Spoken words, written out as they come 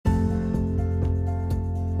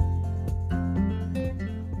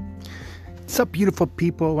Sup, beautiful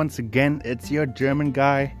people? Once again, it's your German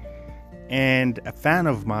guy, and a fan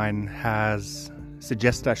of mine has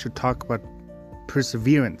suggested I should talk about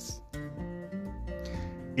perseverance.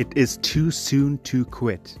 It is too soon to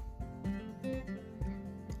quit.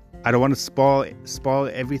 I don't want to spoil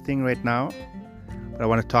everything right now, but I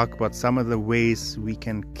want to talk about some of the ways we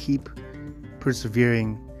can keep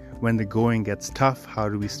persevering when the going gets tough. How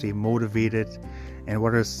do we stay motivated? And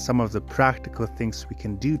what are some of the practical things we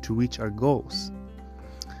can do to reach our goals?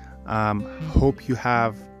 Hope you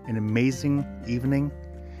have an amazing evening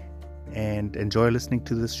and enjoy listening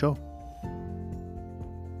to this show.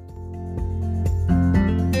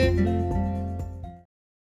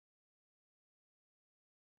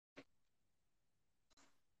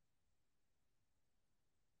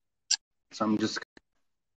 So I'm just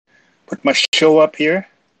put my show up here.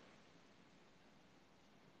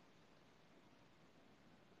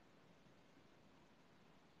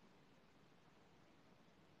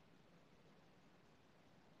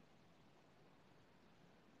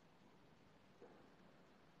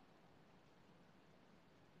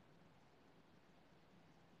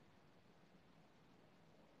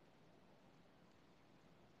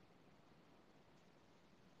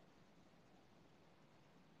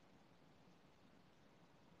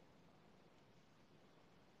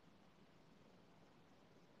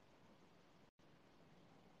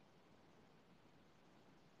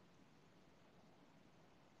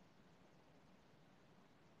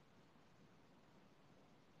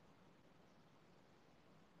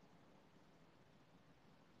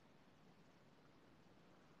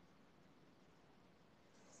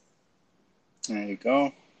 There you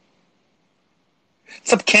go.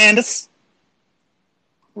 What's up, Candace?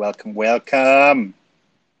 Welcome.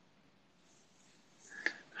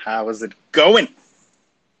 How is it going?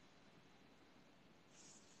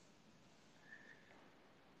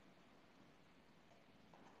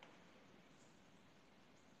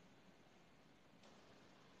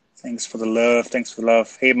 Thanks for the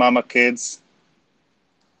love. Hey, mama kids.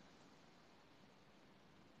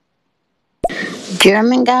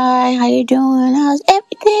 German guy, how you doing? How's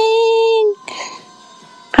everything?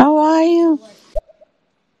 How are you?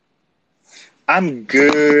 I'm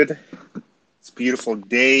good. It's a beautiful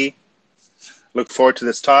day. Look forward to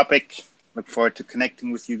this topic. Look forward to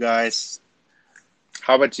connecting with you guys.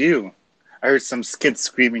 How about you? I heard some kids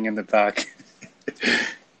screaming in the back.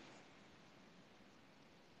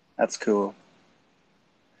 That's cool.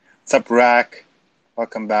 What's up, Rack?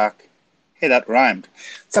 Welcome back. Hey, that rhymed.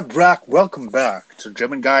 What's up, Rack? Welcome back to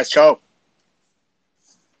German Guys Show.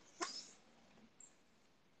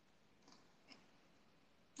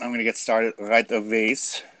 I'm going to get started right away.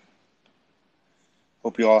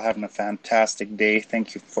 Hope you all having a fantastic day.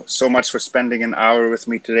 Thank you so much for spending an hour with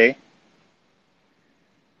me today.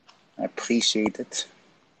 I appreciate it.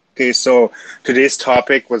 Okay, so today's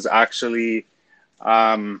topic was actually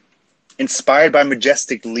inspired by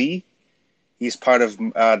Majestic Lee. He's part of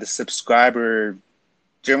the subscriber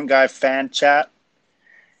German Guy fan chat.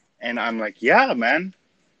 And I'm like, yeah, man,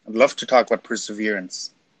 I'd love to talk about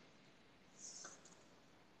perseverance.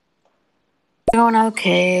 Doing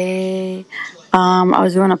okay. I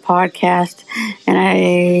was doing a podcast and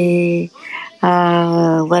I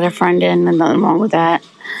let a friend in, and nothing wrong with that.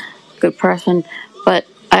 Good person. But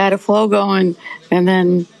I had a flow going, and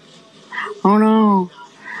then, oh no.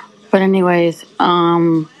 But anyways,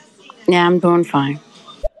 yeah, I'm doing fine.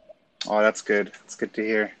 Oh, that's good. That's good to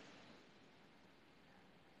hear.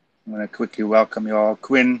 I'm going to quickly welcome you all.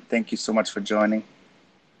 Quinn, thank you so much for joining.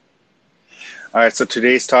 All right, so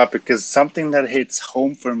today's topic is something that hits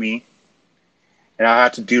home for me. And I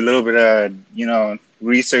had to do a little bit of,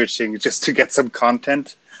 researching just to get some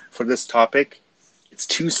content for this topic. It's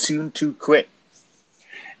too soon to quit.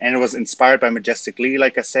 And it was inspired by Majestic Lee,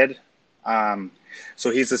 like I said. So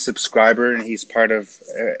he's a subscriber and he's part of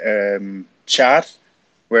chat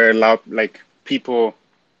where people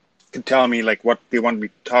can tell me what they want me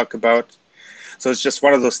to talk about. So it's just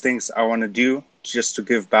one of those things I want to do just to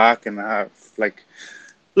give back and have a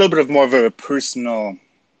little bit of more of a personal,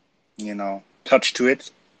 touch to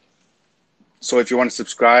it. So if you want to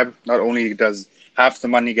subscribe, not only does half the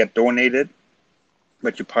money get donated,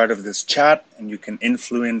 but you're part of this chat and you can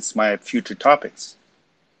influence my future topics.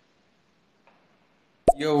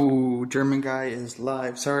 Yo, German Guy is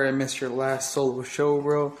live. Sorry I missed your last solo show,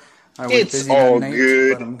 bro. I was It's busy all that night,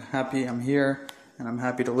 good. but I'm happy I'm here, and I'm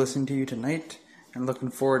happy to listen to you tonight, and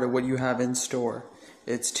looking forward to what you have in store.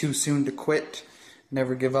 It's too soon to quit.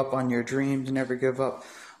 Never give up on your dreams. Never give up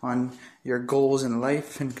on your goals in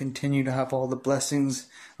life, and continue to have all the blessings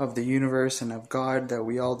of the universe and of God that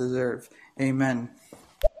we all deserve. Amen.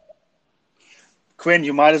 Quinn,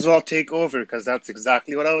 you might as well take over because that's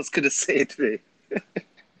exactly what I was going to say today.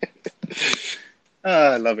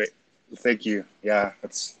 I love it. Thank you. Yeah,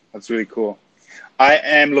 that's really cool. I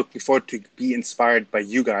am looking forward to be inspired by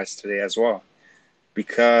you guys today as well,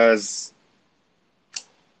 because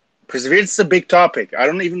perseverance is a big topic. I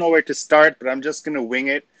don't even know where to start, but I'm just going to wing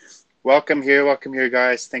it. Welcome here,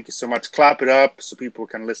 guys. Thank you so much. Clap it up so people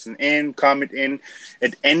can listen in, comment in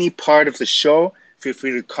at any part of the show. Feel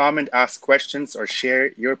free to comment, ask questions, or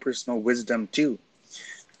share your personal wisdom too,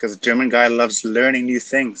 because the German guy loves learning new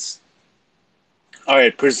things. All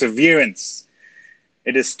right, perseverance.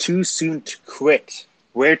 It is too soon to quit.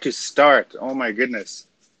 Where to start? Oh my goodness.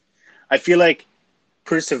 I feel like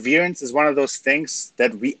perseverance is one of those things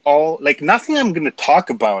that we all, like, nothing I'm going to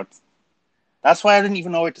talk about. That's why I didn't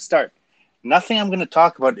even know where to start. Nothing I'm going to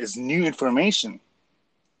talk about is new information.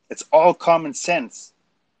 It's all common sense,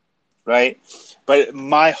 right? But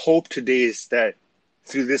my hope today is that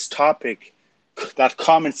through this topic, that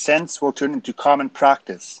common sense will turn into common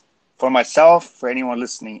practice for myself, for anyone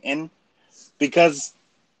listening in, because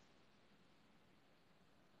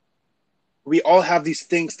we all have these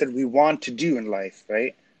things that we want to do in life,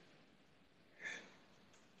 right?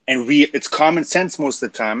 And it's common sense most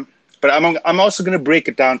of the time, but I'm also going to break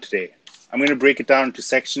it down today. I'm going to break it down into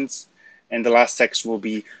sections, and the last section will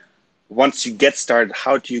be, once you get started,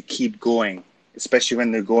 how do you keep going, especially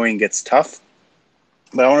when the going gets tough?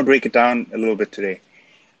 But I want to break it down a little bit today.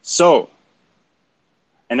 So,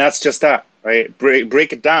 and that's just that, right?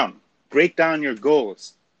 Break it down. Break down your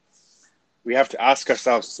goals. We have to ask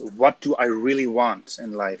ourselves, what do I really want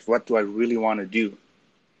in life? What do I really want to do?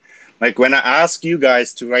 Like when I ask you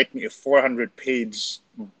guys to write me a 400-page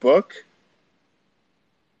book,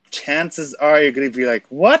 chances are you're going to be like,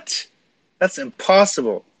 what? That's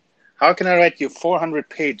impossible. How can I write you a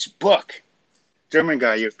 400-page book? German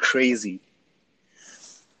guy, you're crazy.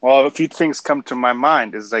 Well, a few things come to my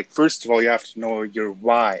mind. Is like, first of all, you have to know your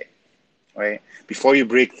why, right? Before you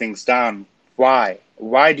break things down, why?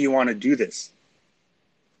 Why do you want to do this?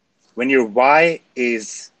 When your why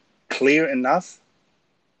is clear enough,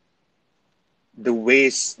 the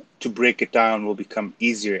ways to break it down will become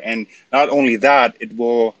easier. And not only that, it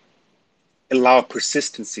will allow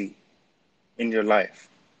persistency in your life.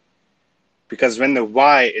 Because when the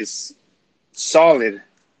why is solid,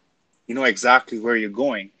 you know exactly where you're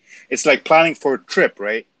going. It's like planning for a trip,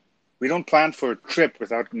 right? We don't plan for a trip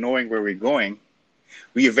without knowing where we're going.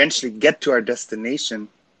 We eventually get to our destination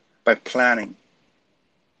by planning.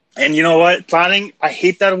 And you know what? Planning, I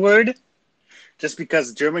hate that word. Just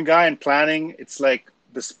because German guy and planning, it's like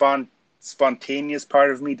the spontaneous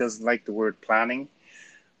part of me doesn't like the word planning.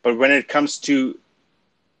 But when it comes to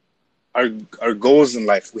our goals in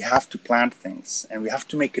life, we have to plan things and we have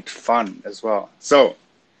to make it fun as well. So,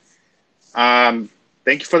 thank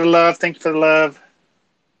you for the love. Thank you for the love.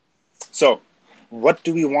 So, what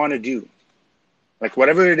do we want to do? Like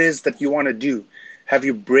whatever it is that you want to do, have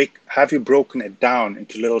you broken it down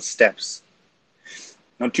into little steps?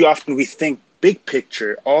 Now, too often we think big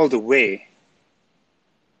picture all the way,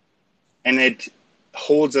 and it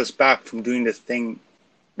holds us back from doing the thing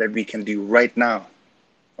that we can do right now,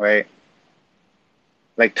 right?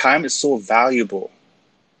 Like time is so valuable.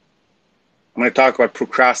 I'm going to talk about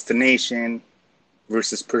procrastination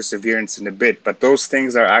versus perseverance in a bit, but those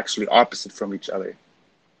things are actually opposite from each other.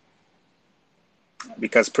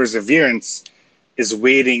 Because perseverance is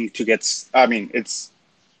waiting to get,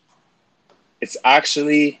 it's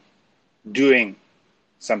actually doing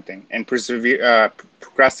something, and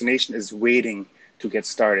procrastination is waiting to get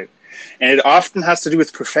started. And it often has to do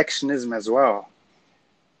with perfectionism as well,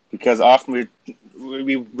 because often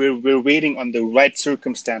we're waiting on the right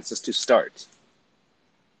circumstances to start.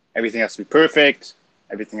 Everything has to be perfect.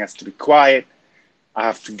 Everything has to be quiet. I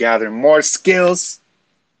have to gather more skills.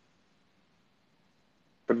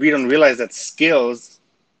 But we don't realize that skills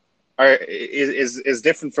is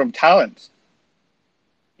different from talent.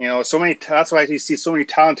 You know, that's why you see so many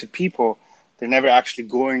talented people, they're never actually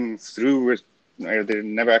going through with, or they're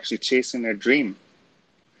never actually chasing their dream.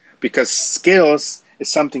 Because skills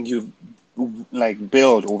is something you like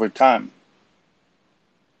build over time.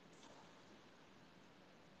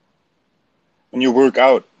 When you work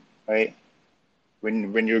out, right?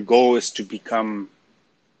 When your goal is to become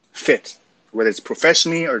fit, whether it's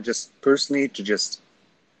professionally or just personally, to just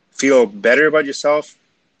feel better about yourself,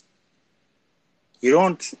 you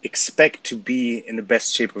don't expect to be in the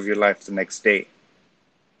best shape of your life the next day.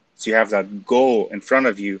 So you have that goal in front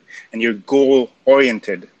of you, and you're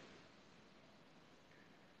goal-oriented.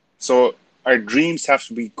 So our dreams have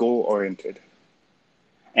to be goal-oriented.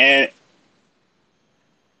 And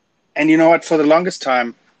And you know what? For the longest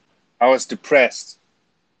time, I was depressed.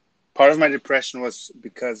 Part of my depression was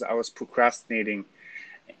because I was procrastinating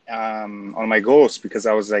on my goals, because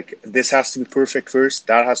I was like, this has to be perfect first,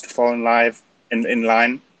 that has to fall in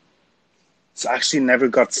line. So I actually never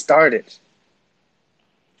got started.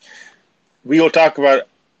 We will talk about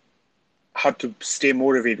how to stay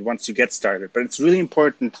motivated once you get started, but it's really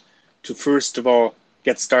important to first of all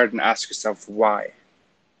get started and ask yourself why.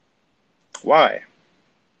 Why?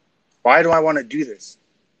 Why do I want to do this?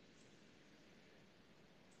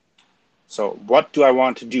 So what do I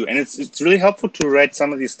want to do? And it's really helpful to write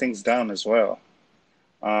some of these things down as well.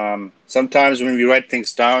 Sometimes when we write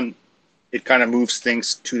things down, it kind of moves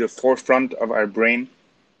things to the forefront of our brain.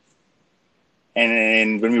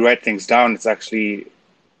 And when we write things down, it's actually,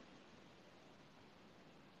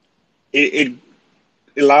 it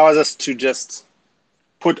allows us to just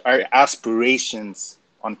put our aspirations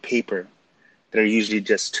on paper. They're usually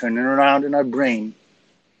just turning around in our brain,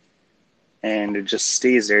 and it just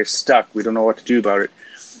stays there stuck. We don't know what to do about it.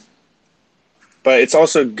 But it's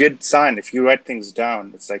also a good sign if you write things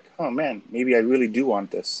down. It's like, oh man, maybe I really do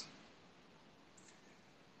want this.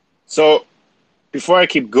 So before I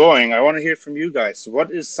keep going, I want to hear from you guys. What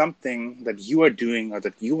is something that you are doing or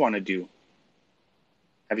that you want to do?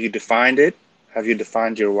 Have you defined it? Have you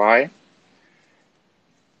defined your why?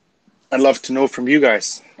 I'd love to know from you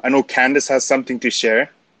guys. I know Candace has something to share.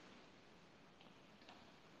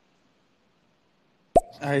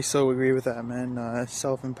 I so agree with that, man.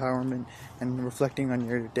 Self-empowerment and reflecting on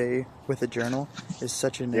your day with a journal is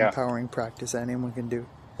such an empowering practice that anyone can do.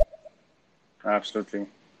 Absolutely.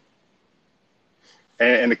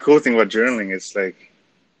 And the cool thing about journaling is like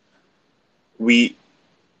we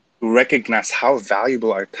recognize how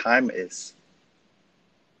valuable our time is,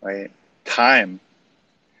 right? Time.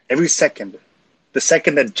 Every second. The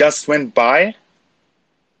second that just went by,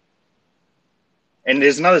 and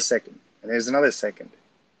there's another second, and there's another second.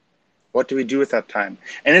 What do we do with that time?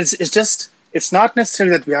 And it's not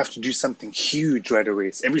necessarily that we have to do something huge right away.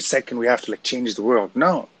 It's every second we have to like change the world.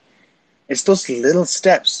 No. It's those little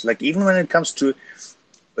steps. Like even when it comes to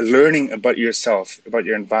learning about yourself, about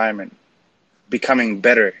your environment, becoming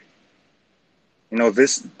better, you know,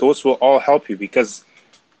 those will all help you, because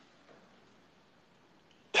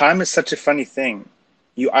time is such a funny thing.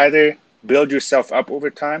 You either build yourself up over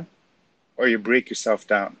time or you break yourself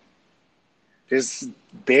down. There's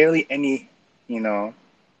barely any,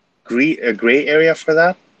 gray area for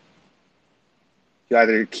that. You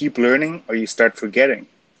either keep learning or you start forgetting.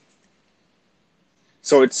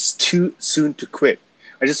 So it's too soon to quit.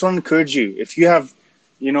 I just want to encourage you, if you have,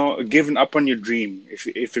 given up on your dream,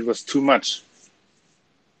 if it was too much,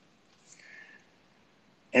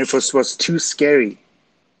 and if it was too scary,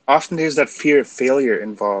 often there's that fear of failure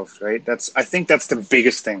involved, right? I think that's the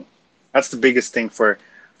biggest thing. That's the biggest thing for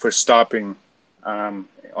stopping on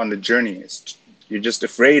the journey. Is you're just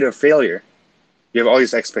afraid of failure. You have all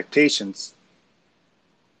these expectations,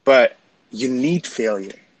 but you need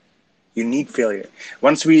failure. You need failure.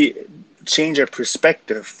 Once we change our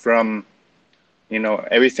perspective from,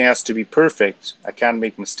 everything has to be perfect, I can't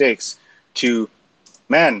make mistakes, to,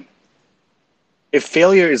 man, if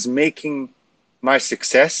failure is making my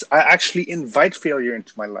success, I actually invite failure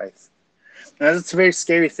into my life. Now, that's a very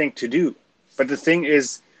scary thing to do. But the thing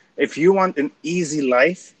is, if you want an easy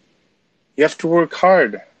life, you have to work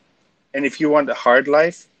hard. And if you want a hard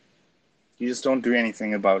life, you just don't do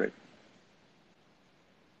anything about it.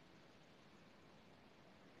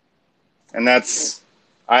 And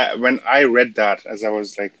when I read that, as I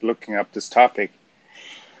was like looking up this topic,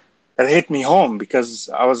 that hit me home, because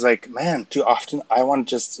I was like, man, too often I want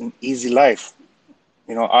just an easy life.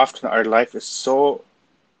 Often our life is so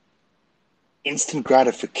instant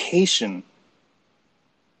gratification.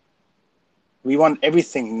 We want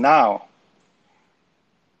everything now.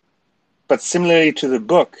 But similarly to the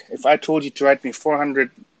book, if I told you to write me a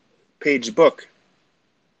 400-page book,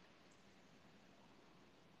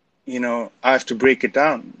 I have to break it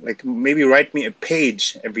down. Like maybe write me a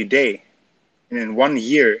page every day. And in 1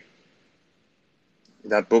 year,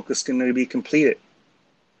 that book is going to be completed.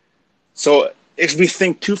 So if we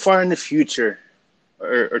think too far in the future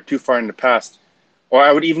or too far in the past, or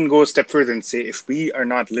I would even go a step further and say, if we are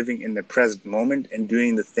not living in the present moment and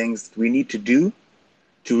doing the things that we need to do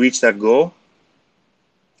to reach that goal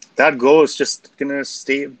is just going to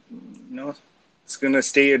stay, it's going to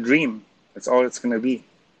stay a dream. That's all it's going to be.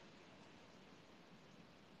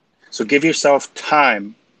 So give yourself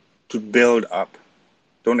time to build up.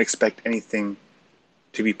 Don't expect anything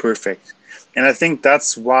to be perfect. And I think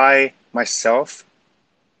that's why myself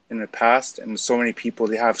in the past and so many people,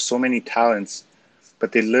 they have so many talents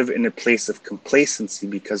but they live in a place of complacency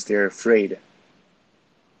because they're afraid.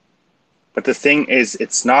 But the thing is,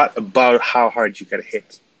 it's not about how hard you get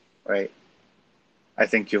hit, right? I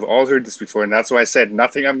think you've all heard this before, and that's why I said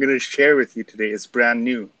nothing I'm going to share with you today is brand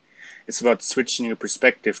new. It's about switching your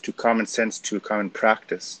perspective to common sense to common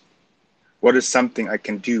practice. What is something I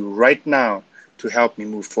can do right now to help me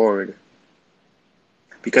move forward?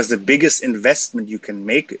 Because the biggest investment you can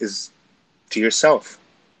make is to yourself.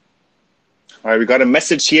 All right, we got a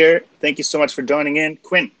message here. Thank you so much for joining in.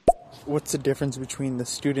 Quinn. What's the difference between the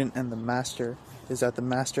student and the master is that the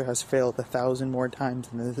master has failed 1,000 more times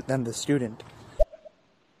than the student.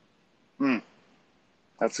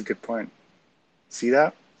 That's a good point. See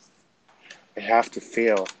that? I have to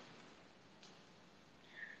fail.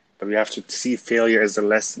 But we have to see failure as a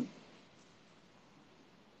lesson.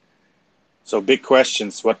 So big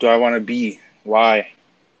questions. What do I want to be? Why?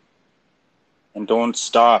 And don't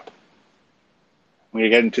stop. We're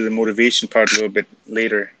going to get into the motivation part a little bit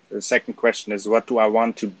later. The second question is, what do I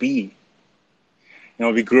want to be? You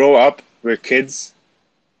know, we grow up, we're kids,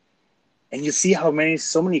 and you see how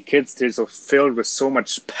so many kids, they're so filled with so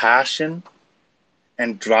much passion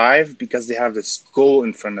and drive because they have this goal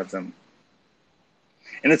in front of them.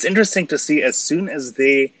 And it's interesting to see as soon as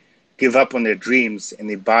they give up on their dreams and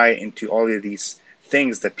they buy into all of these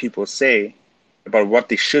things that people say about what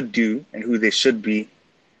they should do and who they should be,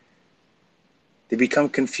 they become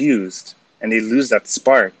confused and they lose that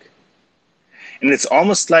spark. And it's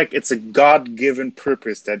almost like it's a God-given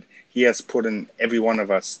purpose that He has put in every one of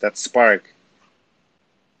us, that spark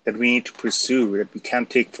that we need to pursue, that we can't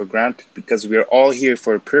take for granted because we are all here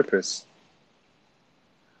for a purpose.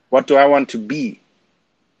 What do I want to be?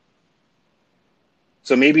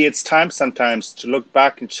 So maybe it's time sometimes to look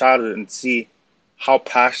back in childhood and see how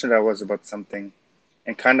passionate I was about something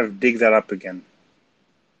and kind of dig that up again.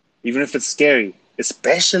 Even if it's scary,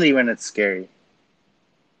 especially when it's scary.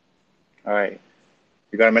 All right.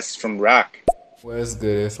 We got a message from Rack. Well, it's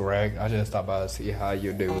good. It's Rack. I just stopped by to see how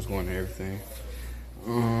your day was going and everything.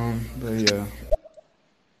 But yeah.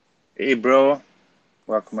 Hey, bro.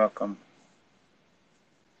 Welcome. Welcome.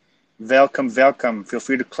 Feel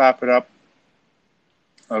free to clap it up.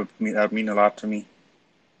 That would mean a lot to me.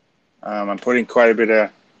 I'm putting quite a bit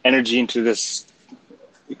of energy into this,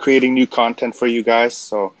 creating new content for you guys.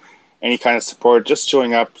 So any kind of support, just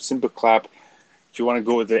showing up, simple clap. If you want to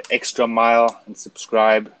go the extra mile and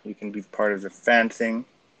subscribe, you can be part of the fan thing.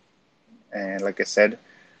 And like I said,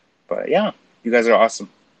 but yeah, you guys are awesome.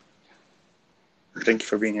 Thank you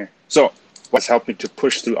for being here. So what's helped me to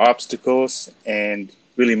push through obstacles and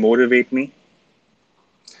really motivate me?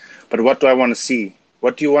 But what do I want to see?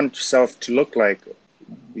 What do you want yourself to look like?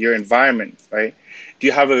 Your environment, right? Do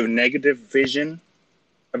you have a negative vision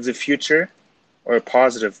of the future or a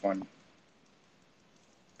positive one?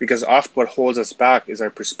 Because often what holds us back is our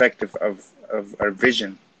perspective of our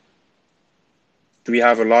vision. Do we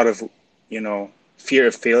have a lot of, fear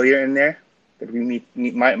of failure in there that we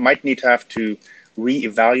might need to have to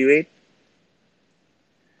reevaluate?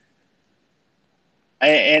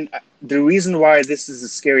 And the reason why this is a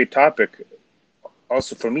scary topic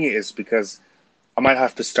also for me is because I might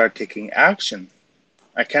have to start taking action.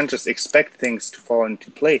 I can't just expect things to fall into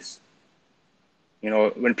place.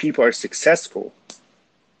 When people are successful,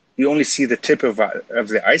 you only see the tip of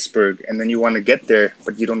the iceberg, and then you want to get there,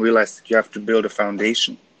 but you don't realize that you have to build a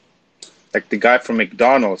foundation. Like the guy from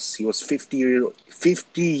McDonald's, he was 50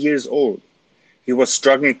 years old. He was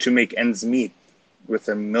struggling to make ends meet with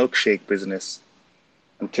a milkshake business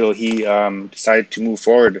until he decided to move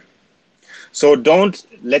forward. So don't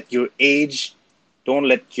let your age, don't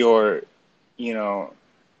let your,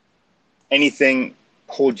 anything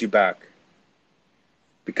hold you back.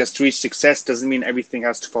 Because to reach success doesn't mean everything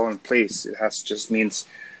has to fall in place. It just means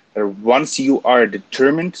that once you are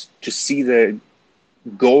determined to see the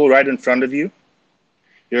goal right in front of you,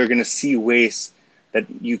 you're going to see ways that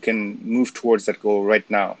you can move towards that goal right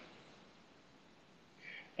now.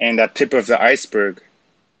 And that tip of the iceberg,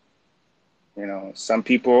 some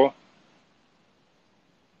people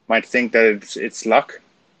might think that it's luck,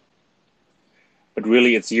 but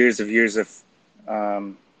really it's years of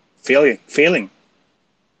failing.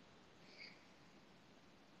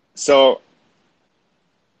 So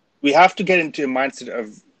we have to get into a mindset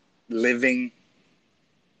of living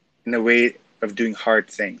in a way of doing hard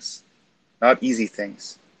things, not easy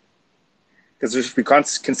things. Because if we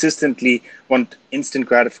consistently want instant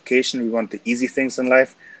gratification, we want the easy things in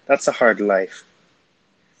life, that's a hard life.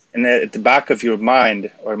 And at the back of your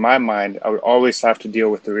mind, or my mind, I would always have to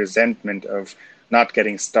deal with the resentment of not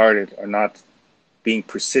getting started or not being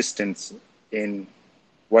persistent in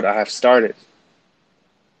what I have started.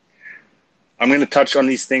 I'm going to touch on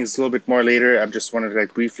these things a little bit more later. I just wanted to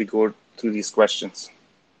like briefly go through these questions.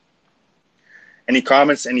 Any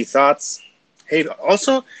comments, any thoughts? Hey,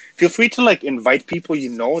 also feel free to like invite people you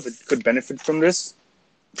know that could benefit from this.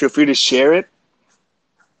 Feel free to share it.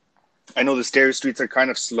 I know the Stereo Streets are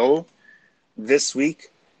kind of slow this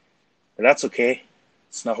week, but that's okay.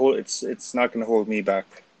 It's not going to hold me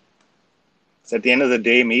back. So at the end of the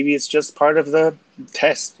day, maybe it's just part of the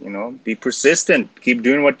test, you know. Be persistent. Keep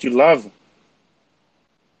doing what you love.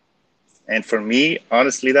 And for me,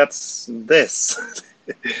 honestly, that's this.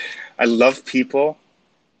 I love people.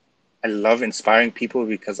 I love inspiring people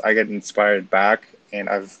because I get inspired back. And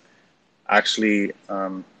I've actually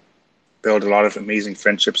built a lot of amazing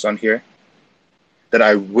friendships on here that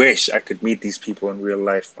I wish I could meet these people in real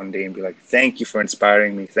life one day and be like, thank you for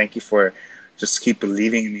inspiring me. Thank you for just keep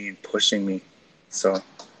believing in me and pushing me. So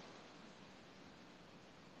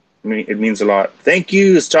it means a lot. Thank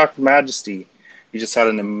you, Stock Majesty. You just had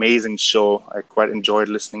an amazing show. I quite enjoyed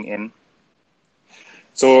listening in.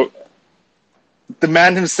 So the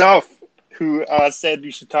man himself who said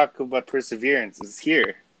you should talk about perseverance is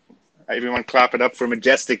here. Everyone clap it up for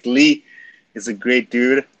Majestic Lee. He's a great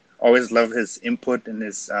dude. Always love his input and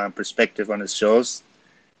his perspective on his shows.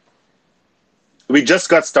 We just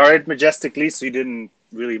got started, Majestic Lee, so you didn't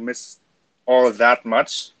really miss all of that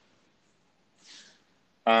much.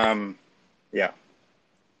 Yeah.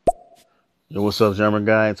 Yo, what's up, German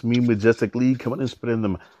guy? It's me, Majestic Lee, coming and spitting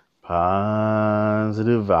them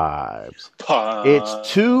positive vibes.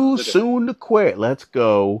 It's too soon to quit. Let's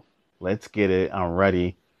go. Let's get it. I'm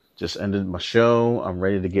ready. Just ended my show. I'm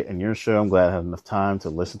ready to get in your show. I'm glad I had enough time to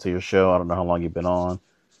listen to your show. I don't know how long you've been on,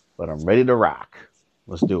 but I'm ready to rock.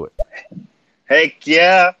 Let's do it. Heck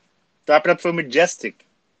yeah. Drop it up for Majestic.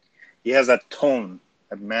 He has that tone,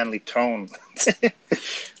 that manly tone. I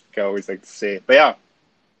always like to say it. But yeah,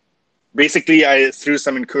 basically I threw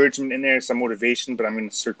some encouragement in there, some motivation, but I'm going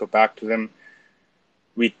to circle back to them.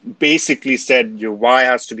 We basically said your why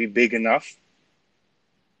has to be big enough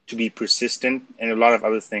to be persistent and a lot of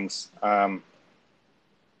other things. I'll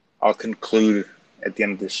conclude at the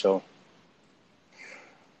end of the show.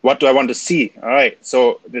 What do I want to see? All right.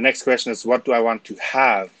 So the next question is, what do I want to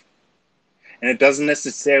have? And it doesn't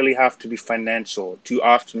necessarily have to be financial. Too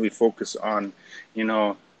often we focus on, you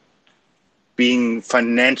know, being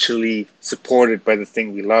financially supported by the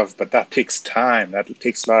thing we love, but that takes time. That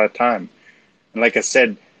takes a lot of time. And like I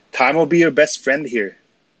said, time will be your best friend here.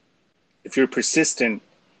 If you're persistent,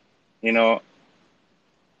 you know,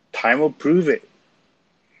 time will prove it.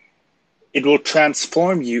 It will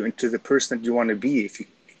transform you into the person that you want to be if you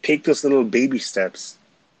take those little baby steps.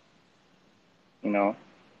 You know,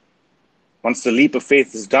 once the leap of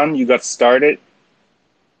faith is done, you got started.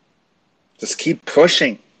 Just keep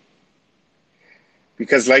pushing.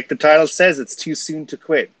 Because like the title says, it's too soon to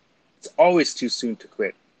quit. It's always too soon to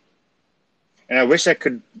quit. And I wish I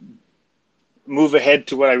could move ahead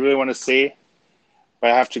to what I really want to say, but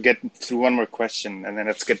I have to get through one more question. And then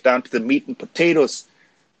let's get down to the meat and potatoes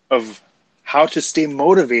of how to stay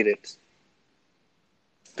motivated.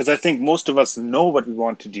 Because I think most of us know what we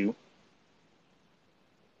want to do,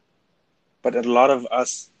 but a lot of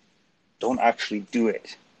us don't actually do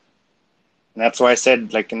it. And that's why I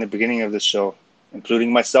said, like in the beginning of the show,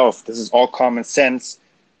 including myself, this is all common sense.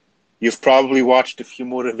 You've probably watched a few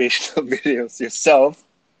motivational videos yourself,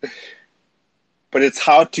 but it's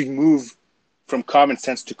how to move from common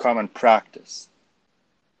sense to common practice.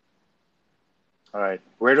 All right,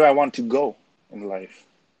 where do I want to go in life?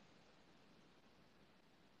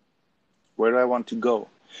 Where do I want to go?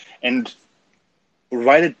 And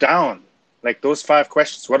write it down. Like those 5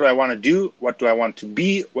 questions. What do I want to do? What do I want to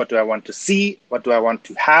be? What do I want to see? What do I want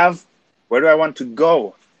to have? Where do I want to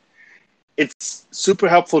go? It's super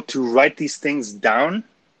helpful to write these things down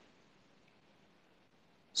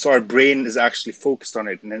so our brain is actually focused on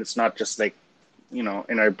it. And then it's not just like, you know,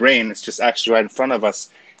 in our brain, it's just actually right in front of us.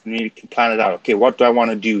 And we can plan it out. Okay, what do I want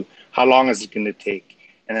to do? How long is it going to take?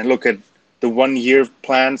 And then look at the 1-year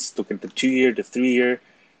plans, look at the 2-year, the 3-year.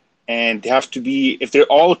 And they have to be, if they're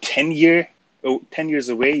all 10 years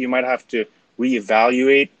away, you might have to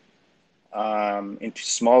reevaluate into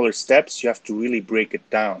smaller steps. You have to really break it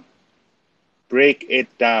down. Break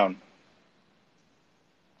it down.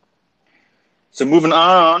 So moving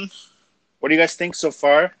on, what do you guys think so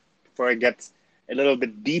far? Before I get a little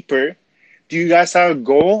bit deeper, do you guys have a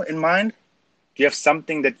goal in mind? Do you have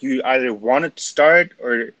something that you either wanted to start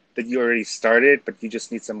or that you already started, but you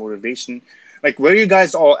just need some motivation? Like, where are you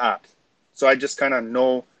guys all at? So I just kind of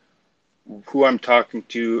know who I'm talking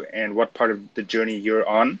to and what part of the journey you're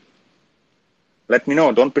on. Let me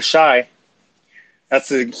know. Don't be shy. That's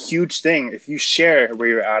a huge thing. If you share where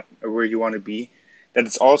you're at or where you want to be, that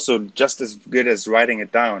it's also just as good as writing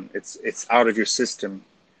it down. It's out of your system,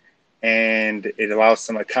 and it allows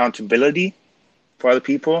some accountability for other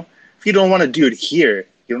people. If you don't want to do it here,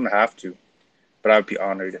 you don't have to, but I'd be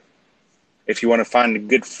honored. If you want to find a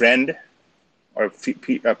good friend or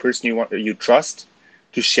a person you trust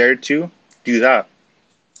to share it to, do that.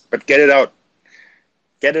 But get it out.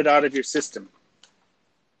 Get it out of your system.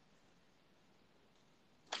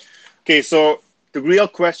 Okay, so the real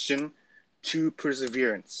question to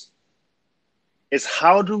perseverance is,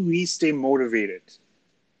 how do we stay motivated?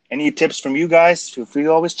 Any tips from you guys? Feel free to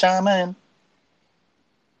always chime in.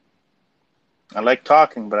 I like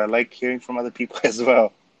talking, but I like hearing from other people as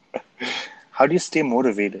well. How do you stay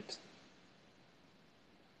motivated?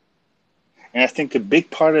 And I think a big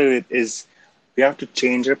part of it is we have to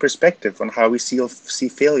change our perspective on how we see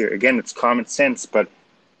failure. Again, it's common sense, but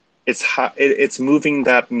it's moving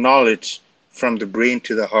that knowledge from the brain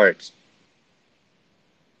to the heart.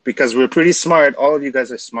 Because we're pretty smart. All of you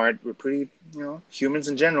guys are smart. We're pretty, humans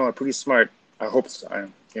in general are pretty smart. I hope so.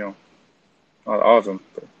 Not all of them,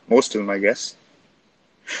 but most of them, I guess.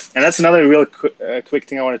 And that's another real quick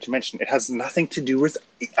thing I wanted to mention. It has nothing to do with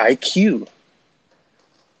IQ.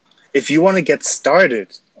 If you want to get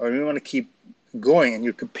started or you want to keep going and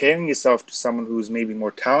you're comparing yourself to someone who's maybe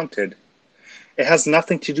more talented, it has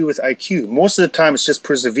nothing to do with IQ. Most of the time, it's just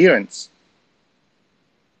perseverance.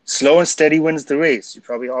 Slow and steady wins the race. You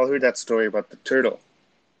probably all heard that story about the turtle.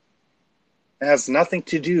 It has nothing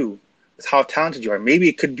to do with how talented you are. Maybe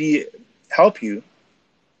it could help you,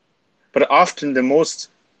 but often the most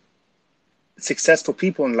successful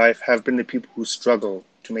people in life have been the people who struggle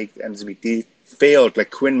to make ends meet. They failed,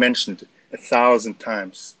 like Quinn mentioned, 1,000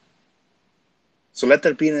 times. So let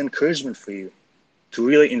that be an encouragement for you to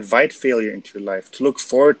really invite failure into your life, to look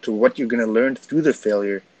forward to what you're going to learn through the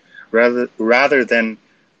failure rather than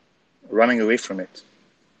running away from it.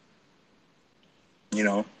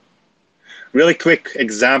 Really quick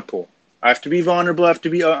example. I have to be vulnerable, I have to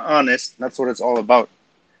be honest. That's what it's all about.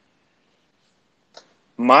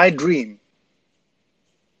 My dream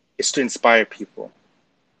is to inspire people.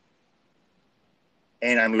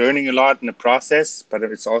 And I'm learning a lot in the process, but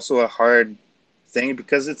it's also a hard thing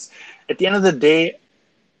because it's, at the end of the day,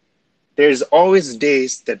 there's always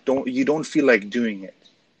days that you don't feel like doing it.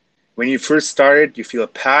 When you first started, you feel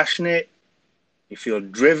passionate, you feel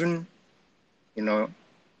driven,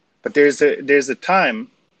 but there's a time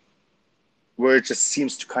where it just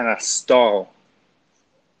seems to kind of stall.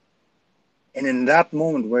 And in that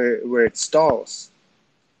moment where it stalls,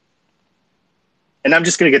 and I'm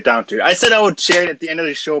just going to get down to it. I said I would share it at the end of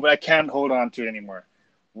the show, but I can't hold on to it anymore.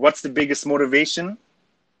 What's the biggest motivation?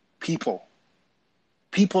 People.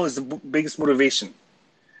 People is the biggest motivation.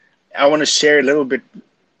 I want to share a little bit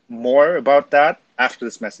more about that after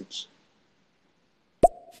this message.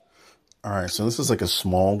 All right, so this is like a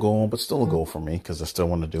small goal, but still a goal for me because I still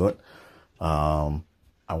want to do it. I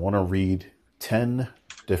want to read 10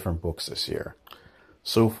 different books this year.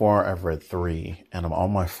 So far, I've read 3, and I'm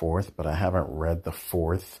on my 4th, but I haven't read the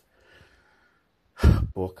 4th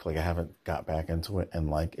book. Like, I haven't got back into it in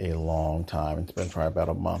like a long time. It's been probably about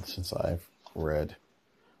a month since I've read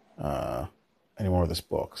any more of this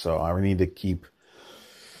book. So I need to keep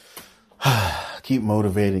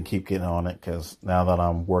motivated, keep getting on it, because now that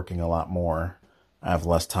I'm working a lot more, I have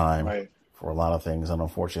less time for a lot of things, and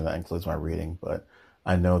unfortunately that includes my reading, but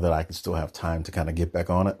I know that I can still have time to kind of get back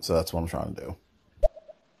on it, so that's what I'm trying to do.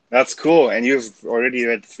 That's cool, and you've already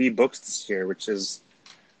read 3 books this year, which is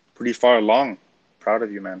pretty far along. Proud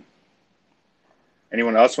of you, man.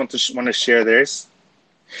 Anyone else want to share theirs?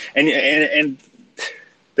 And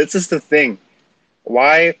this is the thing.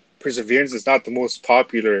 Why perseverance is not the most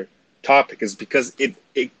popular topic is because it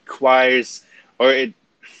requires, or it,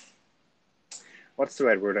 what's the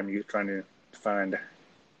right word I'm trying to find?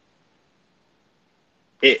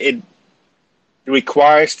 It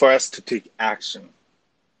requires for us to take action.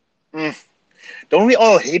 Don't we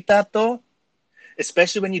all hate that though?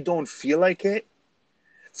 Especially when you don't feel like it.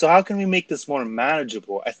 So how can we make this more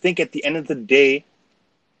manageable? I think at the end of the day,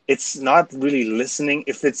 it's not really listening.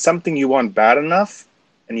 If it's something you want bad enough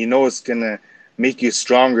and you know it's going to make you a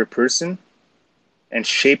stronger person and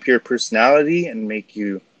shape your personality and make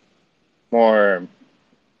you more,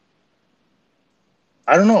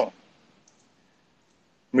 I don't know,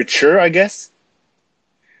 mature, I guess.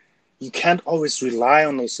 You can't always rely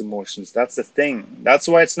on those emotions. That's the thing. That's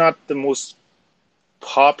why it's not the most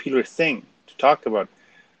popular thing to talk about.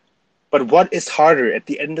 But what is harder? At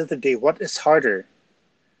the end of the day, what is harder?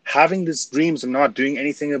 Having these dreams and not doing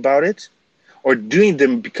anything about it? Or doing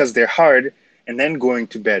them because they're hard and then going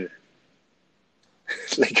to bed.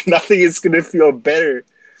 Like nothing is going to feel better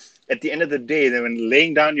at the end of the day than when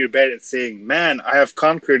laying down your bed and saying, man, I have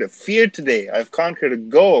conquered a fear today. I've conquered a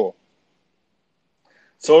goal.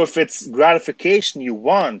 So if it's gratification you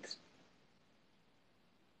want,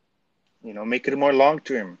 make it more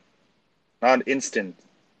long-term, not instant.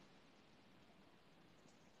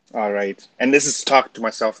 All right. And this is talk to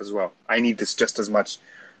myself as well. I need this just as much.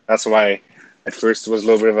 That's why at first it was a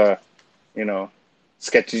little bit of a,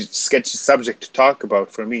 sketchy subject to talk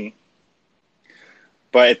about for me.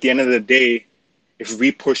 But at the end of the day, if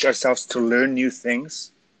we push ourselves to learn new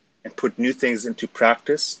things and put new things into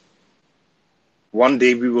practice, one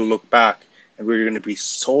day we will look back and we're going to be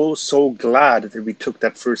so, so glad that we took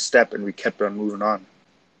that first step and we kept on moving on.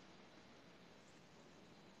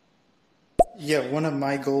 Yeah, one of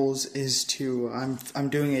my goals is I'm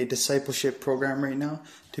doing a discipleship program right now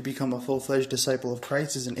to become a full-fledged disciple of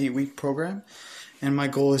Christ. It's an 8-week program, and my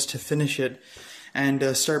goal is to finish it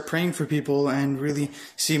and start praying for people and really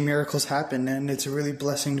see miracles happen. And it's a really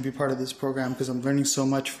blessing to be part of this program because I'm learning so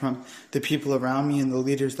much from the people around me and the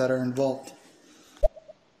leaders that are involved.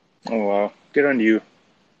 Oh, wow. Good on you.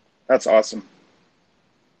 That's awesome.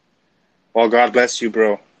 Well, God bless you,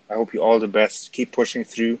 bro. I hope you all the best. Keep pushing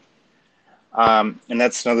through. And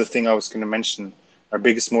that's another thing I was going to mention. Our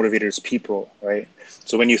biggest motivator is people, right?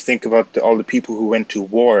 So when you think about all the people who went to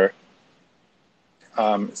war,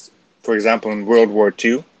 for example, in World War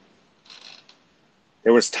II,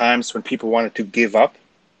 there was times when people wanted to give up.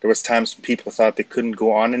 There was times when people thought they couldn't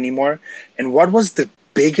go on anymore. And what was the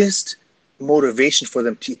biggest motivation for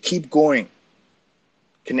them to keep going?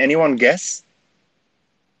 Can anyone guess?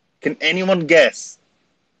 Can anyone guess?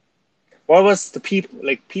 What was the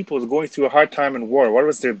people going through a hard time in war? What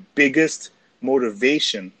was their biggest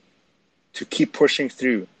motivation to keep pushing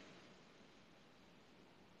through?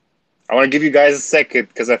 I want to give you guys a second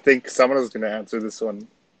because I think someone is going to answer this one.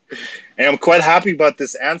 And I'm quite happy about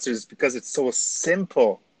this answer because it's so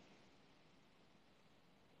simple.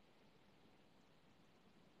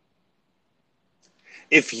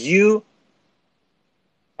 Oh,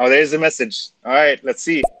 there's the message. All right, let's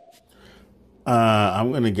see.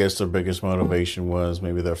 I'm going to guess their biggest motivation was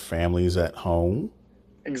maybe their families at home.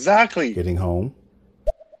 Exactly. Getting home.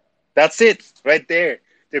 That's it right there.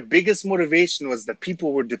 Their biggest motivation was that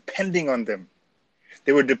people were depending on them.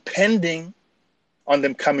 They were depending on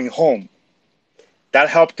them coming home. That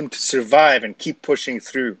helped them to survive and keep pushing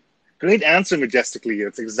through. Great answer, Majestically.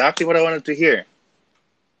 That's exactly what I wanted to hear.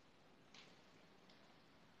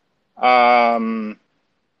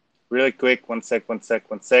 Really quick, one sec.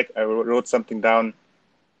 I wrote something down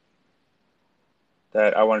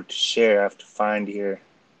that I wanted to share. I have to find here.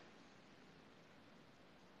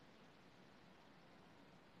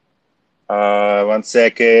 One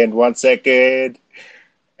second.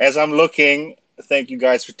 As I'm looking, thank you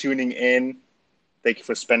guys for tuning in. Thank you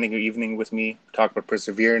for spending your evening with me. Talk about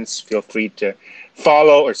perseverance. Feel free to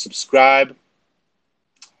follow or subscribe.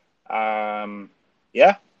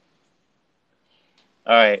 Yeah. All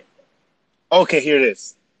right. Okay, here it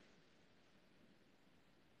is.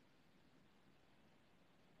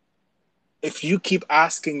 If you keep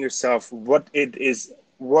asking yourself what it is,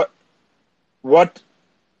 what, let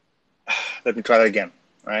me try that again,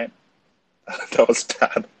 all right? That was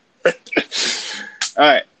bad. All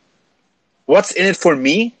right. What's in it for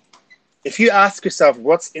me? If you ask yourself,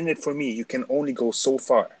 what's in it for me, you can only go so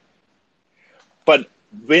far. But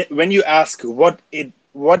when you ask what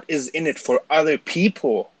is in it for other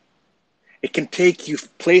people, it can take you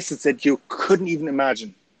places that you couldn't even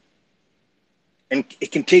imagine. And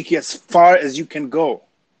it can take you as far as you can go.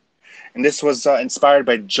 And this was inspired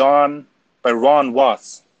by Ron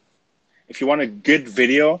Watts. If you want a good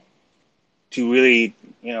video to really,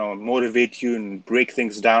 motivate you and break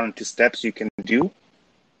things down into steps you can do,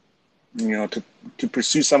 to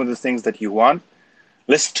pursue some of the things that you want,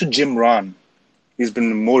 listen to Jim Rohn. He's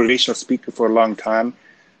been a motivational speaker for a long time,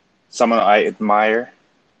 someone I admire.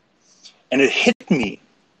 And it hit me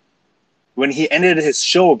when he ended his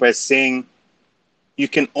show by saying, you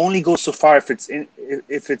can only go so far if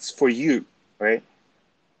it's for you, right?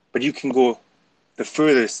 But you can go the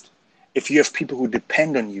furthest if you have people who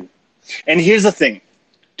depend on you. And here's the thing,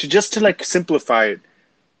 to simplify it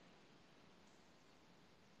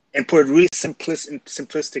and put it really in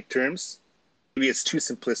simplistic terms. Maybe it's too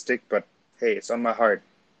simplistic, but hey, it's on my heart.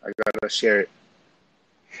 I gotta share it.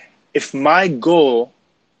 If my goal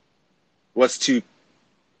was to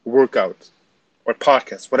work out or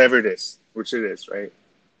podcast, whatever it is, which it is, right?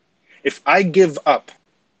 If I give up,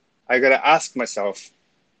 I gotta ask myself,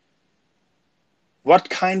 what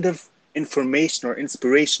kind of information or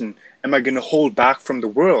inspiration am I going to hold back from the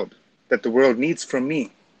world that the world needs from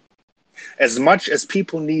me? As much as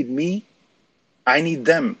people need me, I need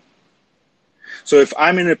them. So if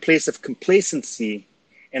I'm in a place of complacency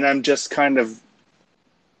and I'm just kind of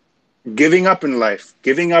giving up in life,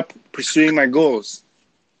 giving up pursuing my goals,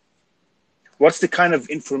 what's the kind of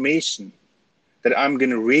information that I'm going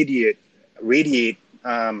to radiate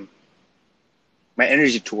my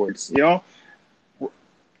energy towards? You know,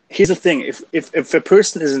 here's the thing. If a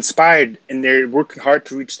person is inspired and they're working hard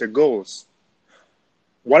to reach their goals,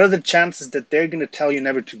 what are the chances that they're going to tell you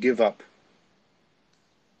never to give up?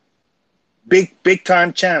 Big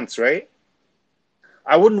time chance, right?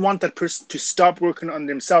 I wouldn't want that person to stop working on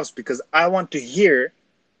themselves because I want to hear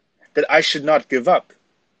that I should not give up.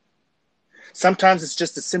 Sometimes it's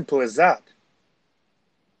just as simple as that.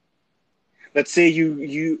 Let's say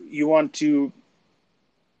you want to,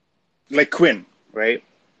 like Quinn, right?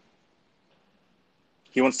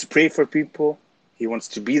 He wants to pray for people. He wants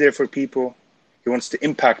to be there for people. He wants to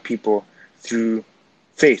impact people through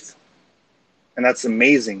faith. And that's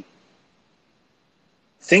amazing.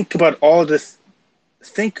 Think about all the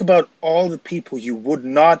people you would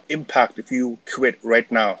not impact if you quit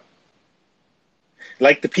right now.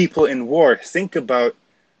 Like the people in war, think about,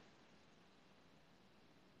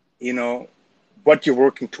 what you're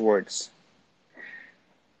working towards.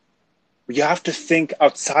 You have to think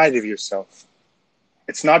outside of yourself.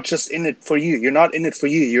 It's not just in it for you. You're not in it for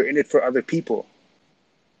you. You're in it for other people.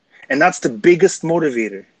 And that's the biggest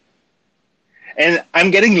motivator. And I'm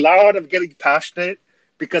getting loud. I'm getting passionate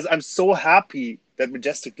because I'm so happy that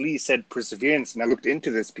Majestic Lee said perseverance. And I looked into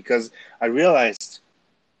this because I realized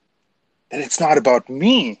that it's not about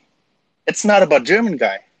me. It's not about German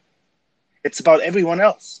guy. It's about everyone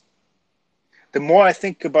else. The more I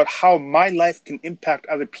think about how my life can impact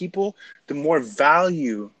other people, the more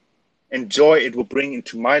value and joy it will bring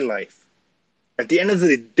into my life. At the end of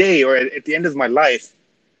the day, or at the end of my life,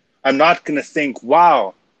 I'm not going to think,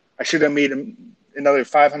 wow, I should have made another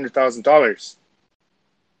 $500,000.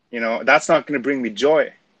 That's not going to bring me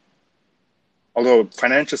joy. Although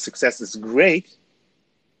financial success is great,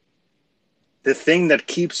 the thing that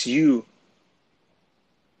keeps you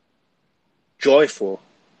joyful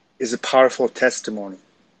is a powerful testimony.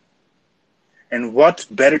 And what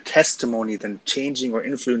better testimony than changing or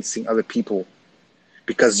influencing other people?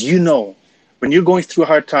 Because when you're going through a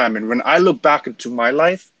hard time, and when I look back into my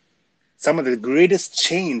life, some of the greatest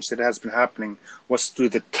change that has been happening was through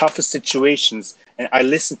the toughest situations. And I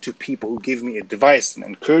listened to people who gave me advice and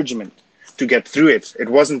encouragement to get through it. It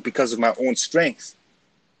wasn't because of my own strength.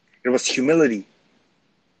 It was humility.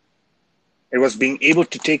 It was being able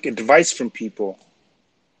to take advice from people,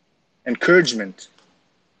 encouragement.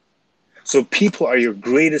 So people are your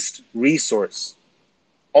greatest resource.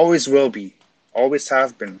 Always will be. Always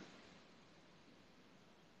have been.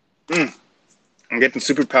 I'm getting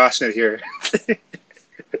super passionate here.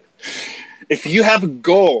 If you have a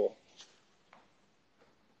goal,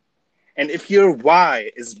 and if your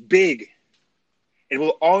why is big, it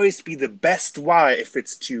will always be the best why if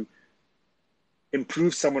it's to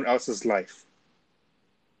improve someone else's life.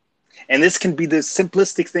 And this can be the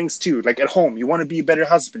simplistic things too. Like at home, you want to be a better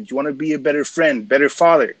husband. You want to be a better friend, better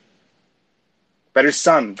father, better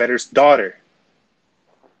son, better daughter.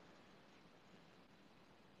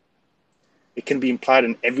 It can be implied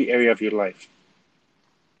in every area of your life.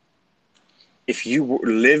 If you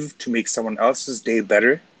live to make someone else's day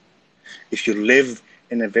better, if you live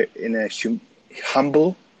in a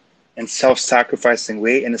humble and self-sacrificing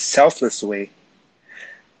way, in a selfless way,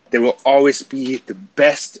 there will always be the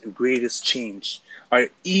best and greatest change. Our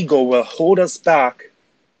ego will hold us back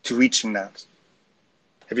to reaching that.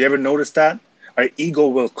 Have you ever noticed that? Our ego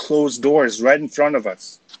will close doors right in front of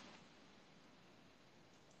us.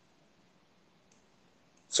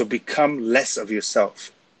 So become less of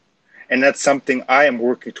yourself. And that's something I am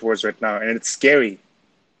working towards right now. And it's scary.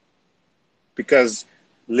 Because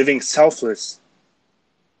living selfless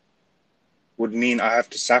would mean I have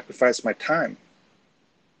to sacrifice my time.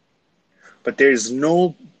 But there is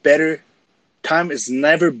no better, time is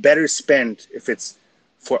never better spent if it's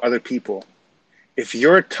for other people. If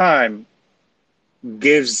your time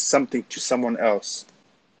gives something to someone else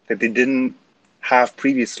that they didn't have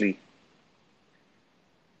previously,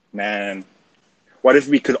 man, what if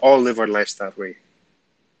we could all live our lives that way?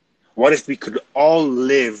 What if we could all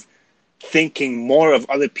live thinking more of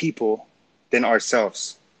other people than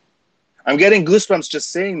ourselves? I'm getting goosebumps just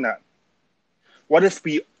saying that. What if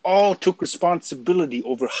we all took responsibility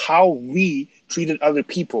over how we treated other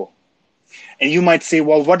people? And you might say,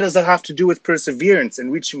 well, what does that have to do with perseverance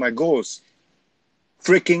and reaching my goals?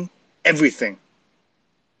 Freaking Everything.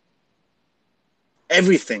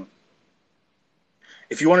 Everything.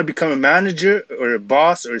 If you want to become a manager or a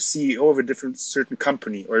boss or a CEO of a certain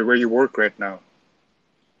company or where you work right now,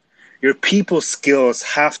 your people skills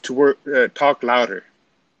have to talk louder.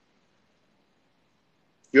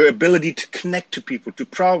 Your ability to connect to people, to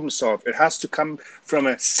problem solve, it has to come from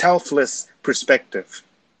a selfless perspective.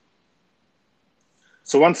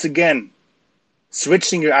 So once again,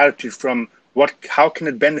 switching your attitude from how can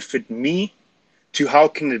it benefit me to how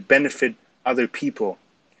can it benefit other people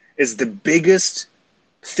is the biggest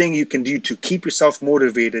thing you can do to keep yourself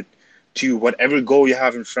motivated to whatever goal you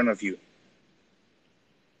have in front of you.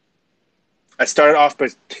 I started off by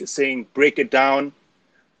saying break it down,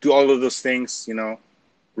 do all of those things,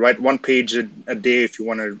 write 1 page a day if you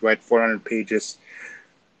want to write 400 pages.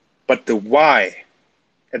 But the why,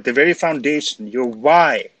 at the very foundation, your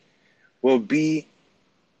why will be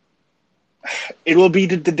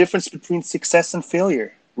the difference between success and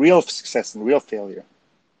failure, real success and real failure.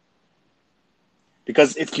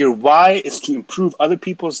 Because if your why is to improve other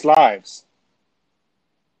people's lives,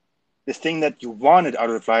 the thing that you wanted out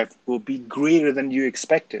of life will be greater than you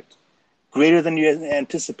expected, greater than you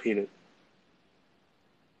anticipated.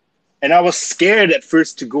 And I was scared at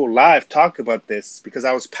first to go live, talk about this, because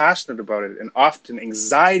I was passionate about it. And often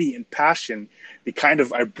anxiety and passion,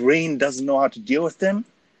 our brain doesn't know how to deal with them.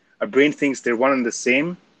 Our brain thinks they're one and the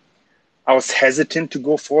same. I was hesitant to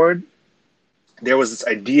go forward. There was this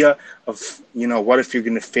idea of, what if you're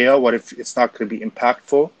going to fail? What if it's not going to be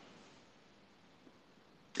impactful?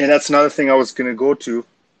 And that's another thing I was going to go to.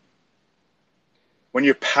 When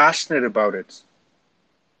you're passionate about it,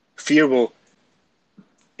 fear will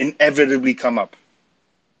inevitably come up.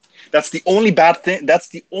 That's the only bad thing. That's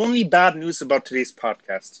the only bad news about today's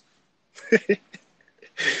podcast.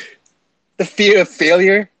 The fear of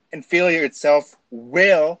failure and failure itself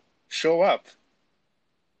will show up.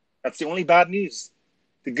 That's the only bad news.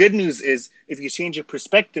 The good news is if you change your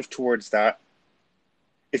perspective towards that,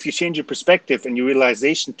 if you change your perspective and your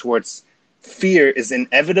realization towards fear is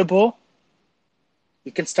inevitable,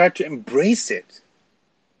 you can start to embrace it.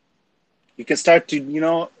 You can start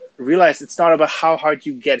to, realize it's not about how hard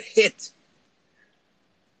you get hit,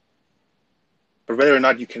 but whether or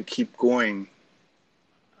not you can keep going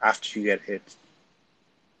after you get hit.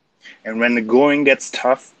 And when the going gets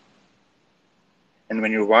tough, and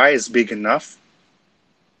when your why is big enough,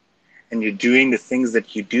 and you're doing the things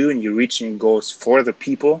that you do, and you're reaching goals for the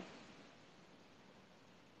people,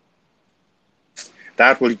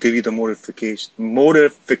 that will give you the motivation.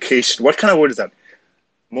 What kind of word is that?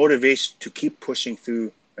 Motivation to keep pushing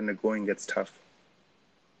through when the going gets tough.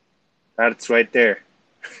 That's right there.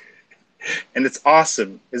 And it's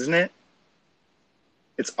awesome, isn't it?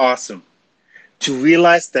 It's awesome to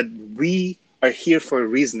realize that we are here for a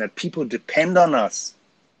reason, that people depend on us.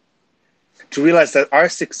 To realize that our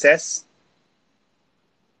success,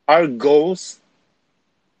 our goals,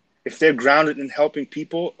 if they're grounded in helping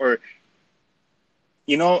people or,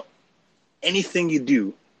 anything you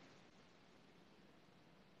do,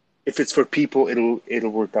 if it's for people, it'll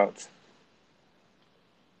work out.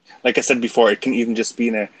 Like I said before, it can even just be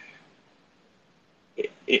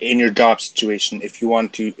in your job situation. If you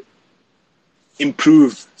want to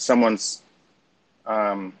improve someone's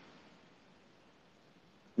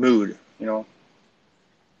mood,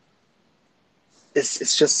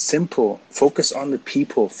 it's just simple. Focus on the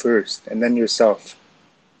people first, and then yourself.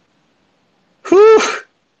 Whew! What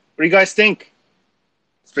do you guys think?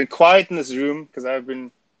 It's been quiet in this room because I've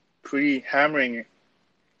been pretty hammering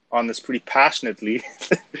on this pretty passionately.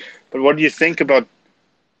 But what do you think about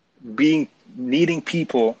needing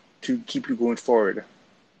people to keep you going forward?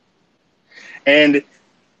 And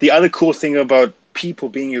the other cool thing about people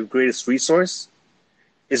being your greatest resource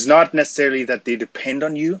is not necessarily that they depend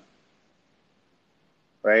on you,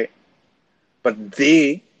 right? But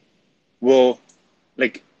they will,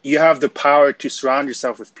 you have the power to surround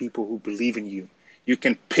yourself with people who believe in you. You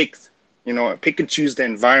can pick and choose the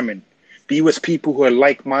environment. Be with people who are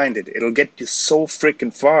like-minded. It'll get you so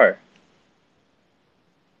freaking far.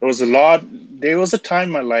 There was a time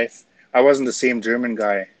in my life I wasn't the same German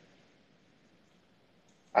guy.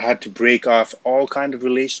 I had to break off all kinds of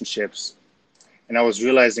relationships. And I was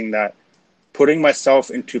realizing that putting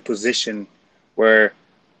myself into a position where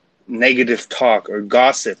negative talk or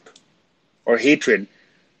gossip or hatred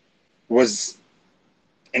was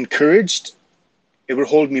encouraged, it would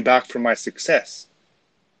hold me back from my success.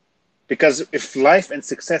 Because if life and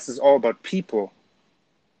success is all about people,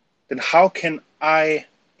 then how can I,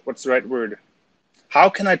 what's the right word? How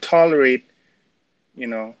can I tolerate,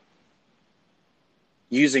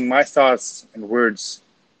 using my thoughts and words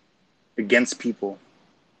against people?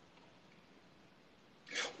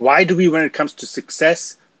 Why do we, when it comes to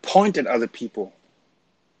success, point at other people?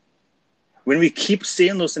 When we keep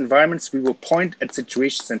staying in those environments, we will point at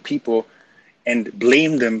situations and people and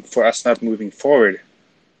blame them for us not moving forward.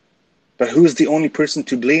 But who's the only person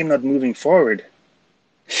to blame not moving forward?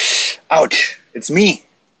 Ouch, it's me.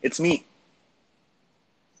 It's me.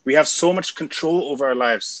 We have so much control over our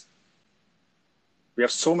lives. We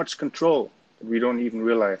have so much control that we don't even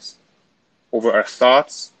realize over our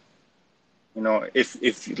thoughts. You know,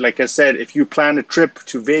 if like I said, if you plan a trip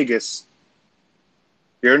to Vegas,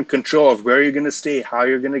 you're in control of where you're going to stay, how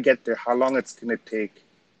you're going to get there, how long it's going to take.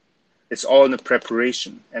 It's all in the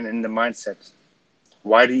preparation and in the mindset.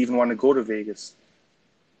 Why do you even want to go to Vegas?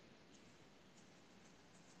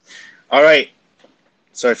 All right.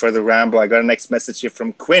 Sorry for the ramble. I got a next message here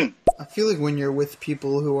from Quinn. I feel like when you're with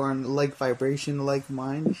people who are in like vibration, like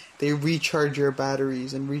mine, they recharge your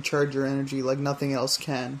batteries and recharge your energy like nothing else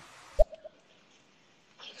can.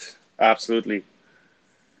 Absolutely.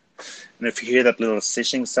 And if you hear that little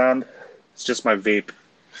sishing sound, it's just my vape.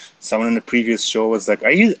 Someone in the previous show was like,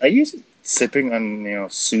 "Are you sipping on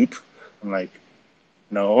soup?" I'm like,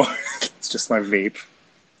 "No, it's just my vape."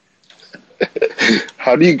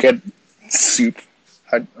 How do you get soup?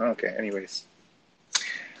 Okay, anyways,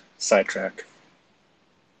 sidetrack.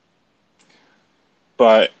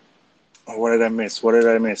 But what did I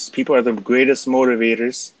miss? People are the greatest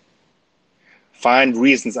motivators. Find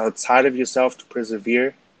reasons outside of yourself to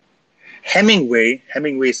persevere.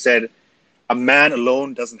 Hemingway said, "A man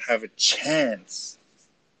alone doesn't have a chance."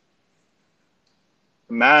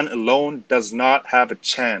 A man alone does not have a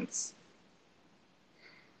chance.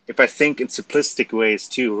 If I think in simplistic ways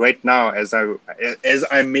too, right now as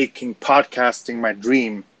I'm making podcasting my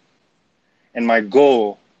dream and my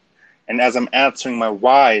goal, and as I'm answering my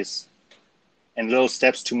whys and little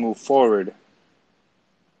steps to move forward,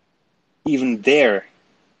 even there,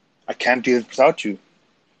 I can't do it without you,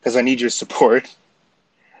 because I need your support.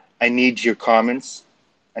 I need your comments.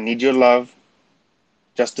 I need your love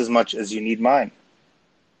just as much as you need mine.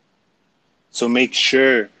 So make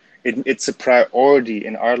sure it's a priority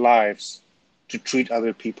in our lives to treat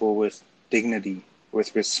other people with dignity,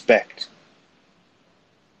 with respect.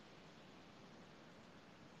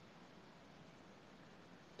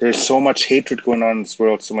 There's so much hatred going on in this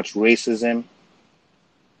world, so much racism.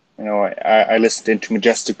 You know, I listened into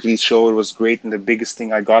Majestic Lee's show. It was great. And the biggest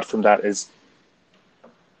thing I got from that is,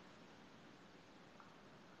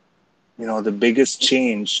 the biggest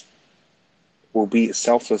change will be a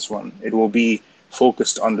selfless one. It will be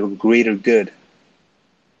focused on the greater good.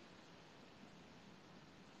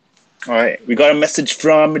 All right. We got a message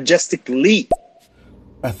from Majestic Lee.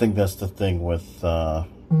 I think that's the thing with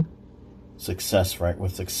success, right?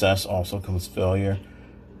 With success also comes failure.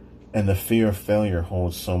 And the fear of failure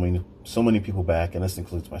holds so many people back, and this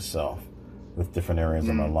includes myself, with different areas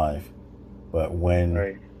of my life. But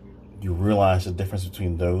when you realize the difference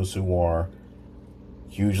between those who are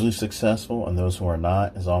hugely successful and those who are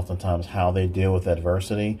not is oftentimes how they deal with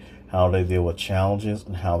adversity, how they deal with challenges,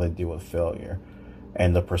 and how they deal with failure.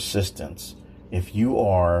 And the persistence. If you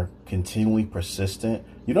are continually persistent,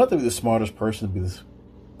 you don't have to be the smartest person to be this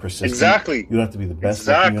persistent. Exactly. You don't have to be the best.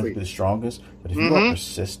 You don't have to be the strongest. But if you are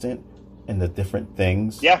persistent in the different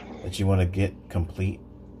things that you want to get complete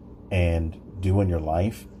and do in your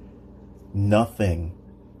life,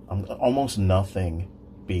 almost nothing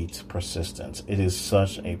beats persistence. It is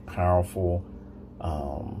such a powerful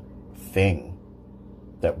thing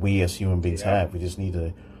that we as human beings have. We just need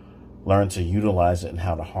to learn to utilize it and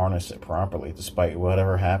how to harness it properly. Despite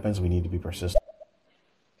whatever happens, we need to be persistent.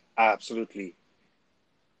 Absolutely.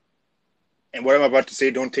 And what I'm about to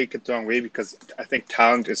say, don't take it the wrong way, because I think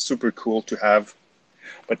talent is super cool to have.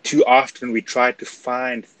 But too often we try to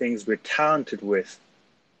find things we're talented with.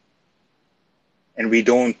 And we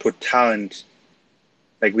don't put talent,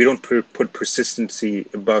 like we don't put persistency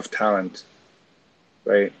above talent,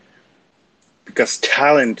 right? Because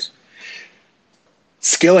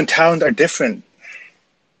skill and talent are different.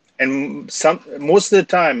 And most of the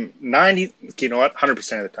time,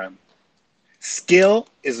 100% of the time, skill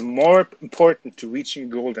is more important to reaching a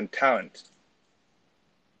goal than talent.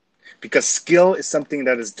 Because skill is something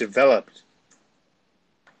that is developed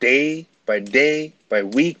day by day, by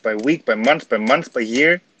week, by month, by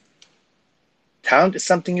year. Talent is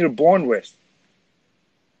something you're born with.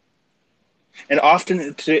 And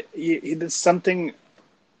often, it's something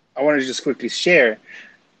I want to just quickly share.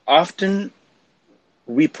 Often,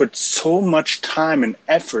 we put so much time and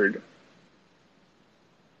effort,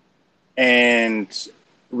 and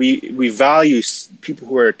we value people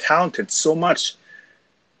who are talented so much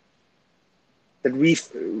that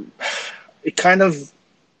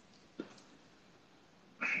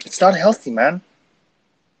it's not healthy, man.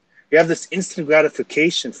 We have this instant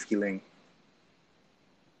gratification feeling.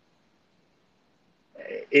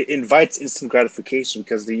 It invites instant gratification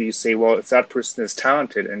because you say, well, if that person is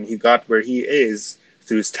talented and he got where he is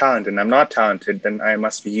through his talent and I'm not talented, then I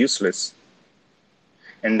must be useless.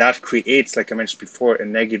 And that creates, like I mentioned before, a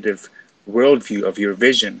negative worldview of your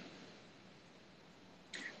vision.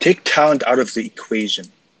 Take talent out of the equation.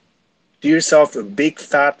 Do yourself a big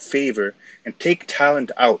fat favor and take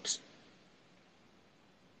talent out.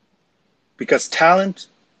 Because talent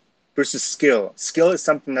versus skill. Skill is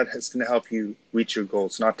something that is going to help you reach your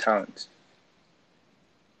goals, not talent.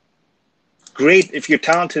 Great if you're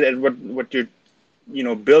talented at what you're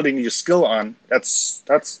building your skill on. That's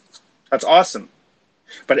awesome.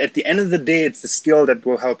 But at the end of the day, it's the skill that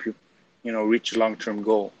will help you, reach your long-term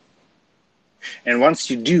goal. And once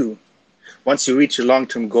you reach your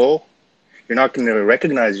long-term goal, you're not going to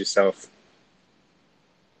recognize yourself.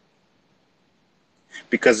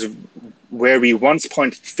 Because where we once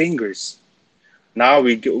pointed fingers, now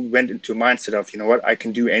we went into a mindset of, I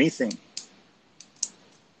can do anything.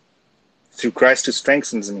 Through Christ who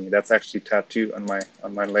strengthens me. That's actually tattooed on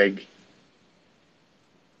my leg.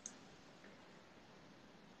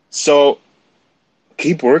 So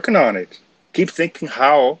keep working on it. Keep thinking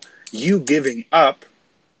how you giving up,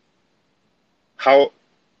 how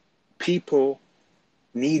people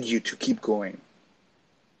need you to keep going.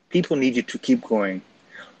 People need you to keep going.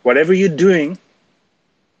 Whatever you're doing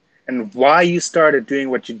and why you started doing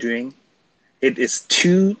what you're doing, it is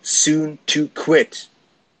too soon to quit.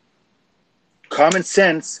 Common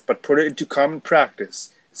sense, but put it into common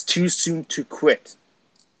practice. It's too soon to quit.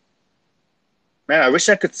 Man, I wish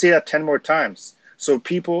I could say that 10 more times so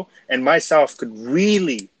people and myself could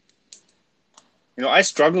really, I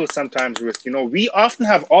struggle sometimes with, we often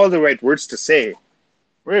have all the right words to say.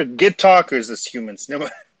 We're good talkers as humans.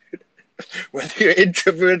 Whether you're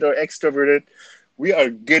introverted or extroverted, we are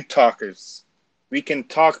good talkers. We can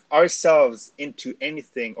talk ourselves into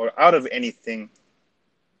anything or out of anything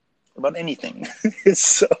about anything.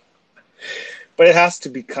 But it has to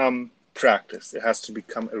become practice. It has to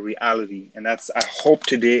become a reality. And I hope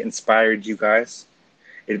today inspired you guys.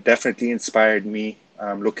 It definitely inspired me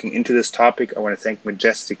looking into this topic. I want to thank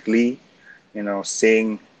Majestic Lee,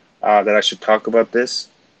 saying that I should talk about this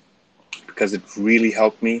because it really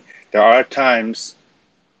helped me. There are times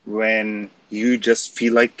when you just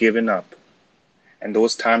feel like giving up, and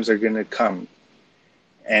those times are going to come.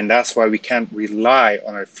 And that's why we can't rely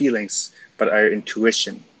on our feelings, but our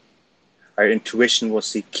intuition. Our intuition will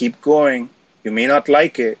say, keep going. You may not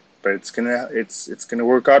like it, but it's gonna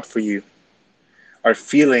work out for you. Our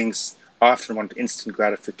feelings often want instant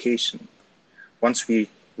gratification. Once we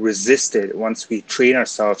resist it, once we train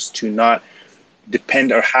ourselves to not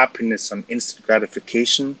depend our happiness on instant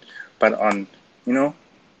gratification, but on,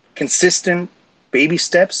 consistent baby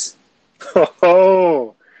steps,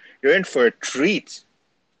 you're in for a treat.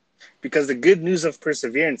 Because the good news of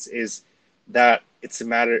perseverance is that it's a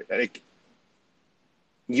matter,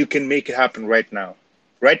 you can make it happen right now.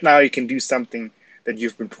 Right now, you can do something that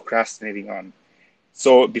you've been procrastinating on.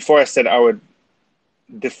 So before I said I would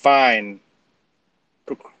define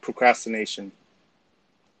procrastination.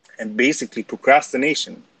 And basically,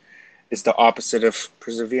 procrastination is the opposite of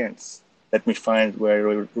perseverance. Let me find where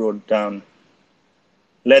I wrote it down.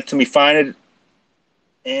 Let me find it.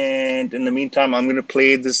 And in the meantime, I'm going to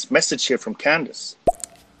play this message here from Candace.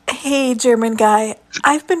 Hey, German guy.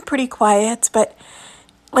 I've been pretty quiet, but,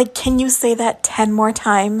 can you say that 10 more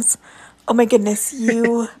times? Oh my goodness,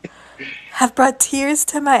 you have brought tears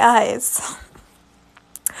to my eyes.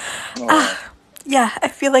 Yeah, I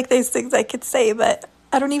feel like there's things I could say, but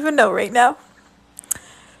I don't even know right now.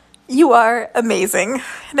 You are amazing,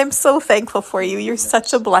 and I'm so thankful for you. You're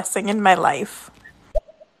such a blessing in my life.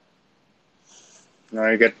 Now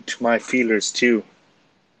I get to my feelers too.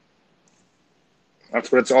 That's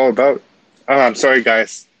what it's all about. Oh, I'm sorry,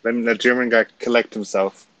 guys. Let the German guy collect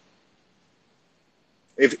himself.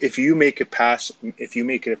 If you make it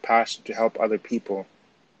a passion to help other people,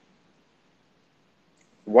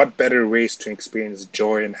 what better ways to experience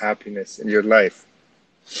joy and happiness in your life?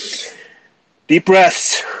 Deep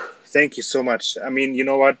breaths. Thank you so much. I mean, you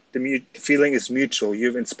know what? The feeling is mutual.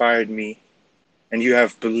 You've inspired me, and you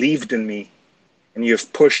have believed in me, and you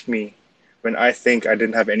have pushed me when I think I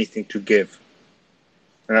didn't have anything to give.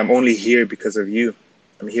 And I'm only here because of you.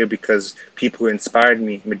 I'm here because people who inspired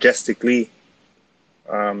me, Majestic Lee.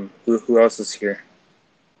 Who else is here?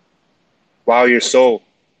 Wow, Your Soul,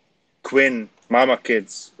 Quinn, Mama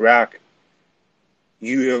Kids, Rack.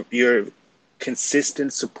 You're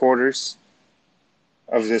consistent supporters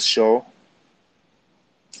of this show.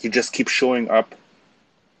 You just keep showing up.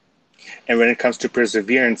 And when it comes to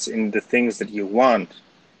perseverance in the things that you want,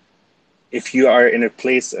 if you are in a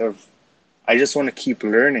place of, I just want to keep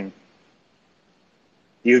learning,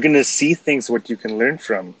 you're going to see things what you can learn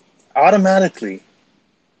from automatically.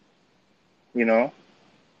 You know?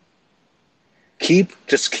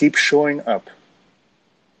 Just keep showing up.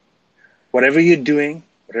 Whatever you're doing,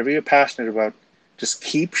 whatever you're passionate about, just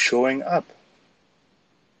keep showing up.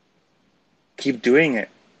 Keep doing it.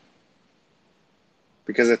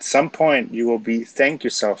 Because at some point you will give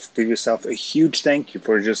yourself a huge thank you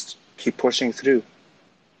for just keep pushing through.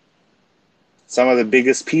 Some of the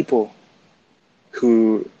biggest people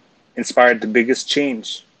who inspired the biggest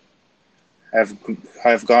change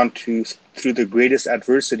have gone through the greatest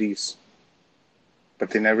adversities, but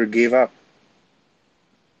they never gave up.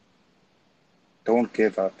 Don't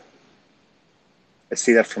give up. I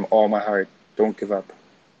say that from all my heart. Don't give up.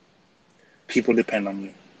 People depend on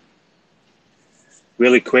you.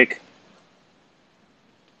 Really quick,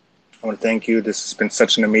 I want to thank you. This has been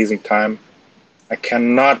such an amazing time. I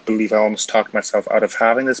cannot believe I almost talked myself out of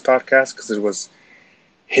having this podcast because it was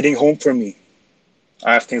hitting home for me.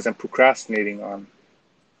 I have things I'm procrastinating on,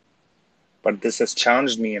 but this has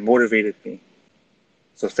challenged me and motivated me.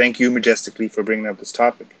 So thank you, Majestically, for bringing up this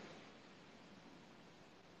topic.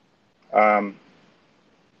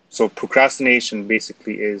 So procrastination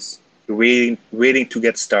basically is waiting to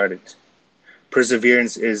get started.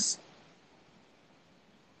 Perseverance is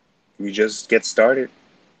you just get started.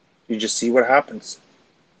 You just see what happens.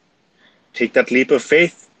 Take that leap of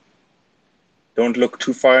faith. Don't look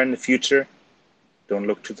too far in the future. Don't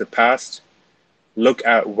look to the past. Look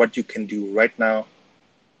at what you can do right now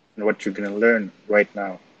and what you're going to learn right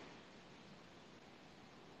now.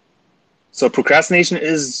 So procrastination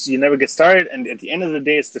is you never get started, and at the end of the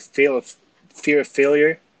day, it's the fear of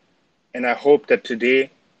failure. And I hope that today,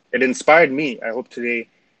 it inspired me. I hope today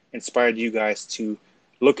inspired you guys to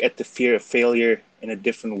look at the fear of failure in a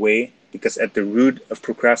different way, because at the root of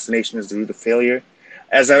procrastination is the root of failure.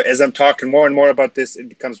 As I'm talking more and more about this, it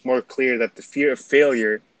becomes more clear that the fear of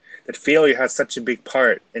failure, that failure has such a big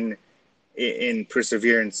part in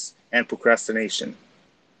perseverance and procrastination.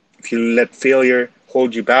 If you let failure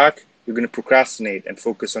hold you back, you're going to procrastinate and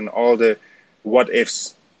focus on all the what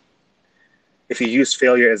ifs. If you use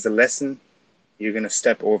failure as a lesson, you're going to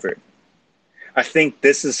step over it. I think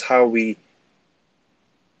this is how we,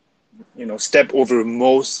 step over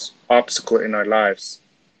most obstacle in our lives.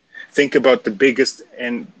 Think about the biggest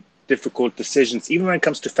and difficult decisions, even when it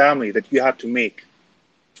comes to family, that you have to make.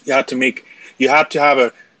 You have to have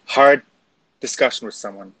a hard discussion with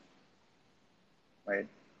someone, right?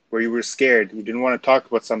 Where you were scared. You didn't want to talk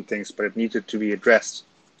about some things, but it needed to be addressed.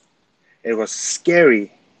 It was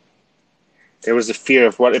scary. There was a fear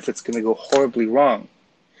of what if it's going to go horribly wrong.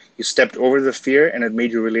 You stepped over the fear and it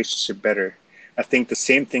made your relationship better. I think the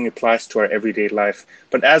same thing applies to our everyday life.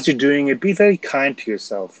 But as you're doing it, be very kind to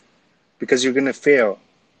yourself, because you're going to fail.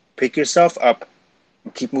 Pick yourself up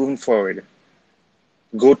and keep moving forward.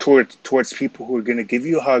 Go towards people who are going to give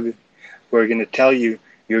you a hug, who are going to tell you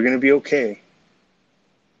you're going to be okay.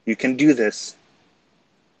 You can do this.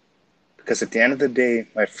 Because at the end of the day,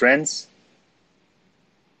 my friends,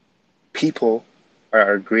 people are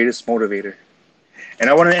our greatest motivator. And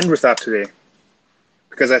I want to end with that today,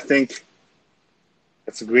 because I think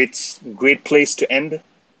it's a great place to end.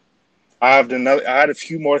 I had a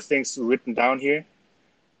few more things written down here,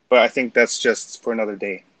 but I think that's just for another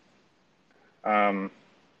day. I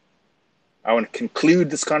want to conclude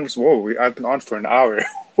this conversation. Whoa, I've been on for an hour.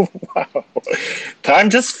 Wow. Time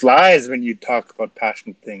just flies when you talk about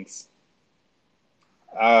passionate things.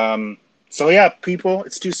 So yeah, people,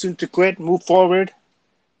 it's too soon to quit. Move forward,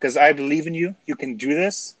 because I believe in you. You can do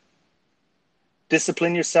this.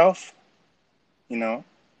 Discipline yourself.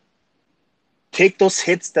 Take those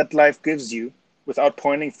hits that life gives you without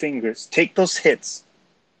pointing fingers. Take those hits.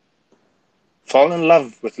 Fall in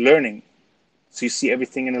love with learning, so you see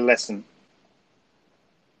everything in a lesson.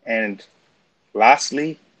 And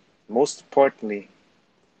lastly, most importantly,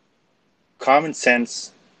 common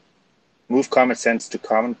sense. Move common sense to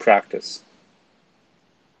common practice.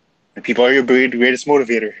 And people are your greatest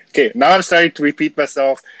motivator. Okay, now I'm starting to repeat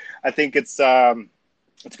myself. I think it's been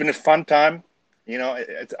a fun time.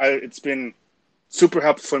 It's been super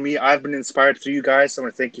helpful for me. I've been inspired through you guys. I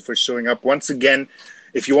want to thank you for showing up. Once again,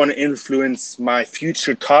 if you want to influence my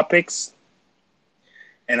future topics,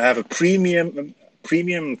 and I have a premium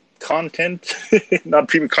content, not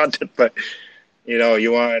premium content, but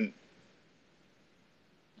you want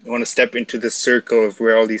to step into the circle of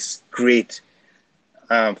where all these great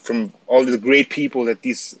from all the great people that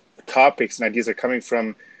these topics and ideas are coming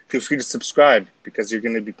from, feel free to subscribe, because you're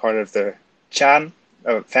going to be part of the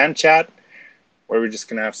fan chat, where we're just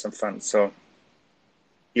going to have some fun. So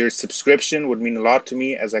your subscription would mean a lot to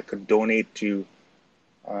me, as I could donate to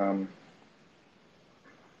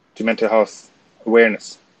mental health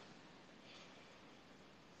awareness.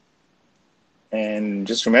 And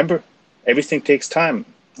just remember, everything takes time,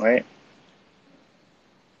 right?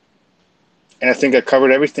 And I think I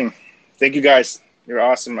covered everything. Thank you, guys. You're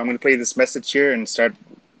awesome. I'm going to play this message here and start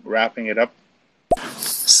wrapping it up.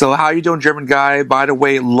 So how you doing, German guy? By the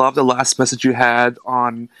way, love the last message you had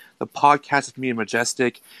on the podcast with me and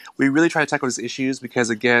Majestic. We really try to tackle these issues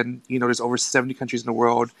because, again, there's over 70 countries in the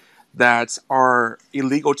world that are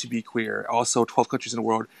illegal to be queer. Also 12 countries in the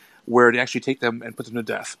world where they actually take them and put them to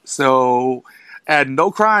death. So, and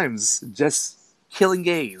no crimes, just killing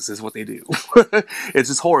gays is what they do. It's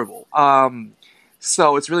just horrible.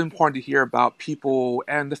 So it's really important to hear about people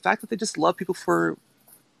and the fact that they just love people for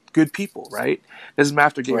good people, right? Doesn't matter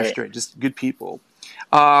if they're gay or straight, just good people.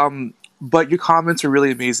 But your comments are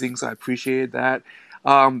really amazing, so I appreciated that.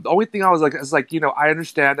 The only thing I was like, I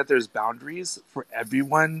understand that there's boundaries for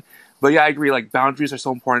everyone, but yeah, I agree. Like, boundaries are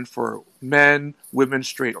so important for men, women,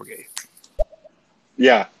 straight or gay.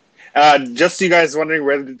 Yeah. Just so you guys wondering,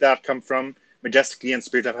 where did that come from? Majestically and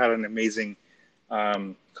Spirit have had an amazing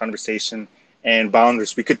conversation, and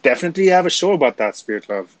boundaries. We could definitely have a show about that, Spirit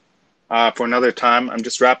Love, for another time. I'm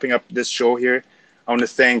just wrapping up this show here. I want to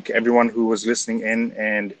thank everyone who was listening in,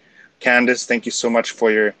 and Candace, thank you so much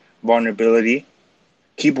for your vulnerability.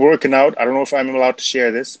 Keep working out. I don't know if I'm allowed to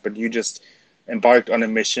share this, but you just embarked on a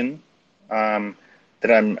mission that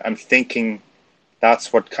I'm thinking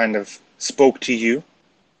that's what kind of spoke to you.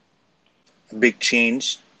 A big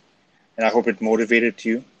change. And I hope it motivated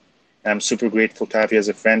you. And I'm super grateful to have you as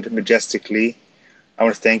a friend, Majestically. I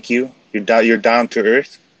want to thank you. You're down to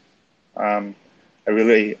earth. I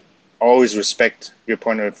really always respect your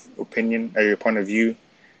point of opinion, or your point of view,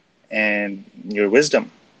 and your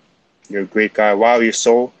wisdom. You're a great guy. Wow,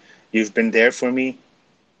 you've been there for me.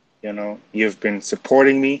 You've been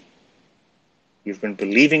supporting me. You've been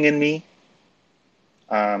believing in me.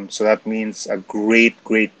 So that means a great,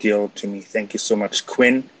 great deal to me. Thank you so much,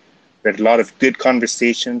 Quinn. We had a lot of good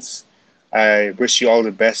conversations. I wish you all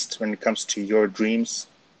the best when it comes to your dreams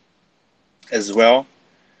as well.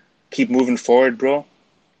 Keep moving forward, bro,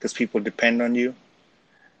 because people depend on you.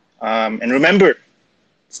 And remember,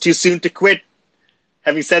 it's too soon to quit.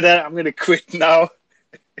 Having said that, I'm going to quit now.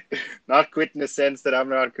 Not quit in the sense that I'm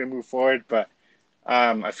not going to move forward, but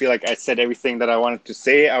I feel like I said everything that I wanted to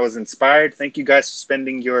say. I was inspired. Thank you guys for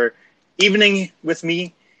spending your evening with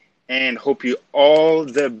me, and hope you all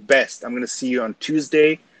the best. I'm going to see you on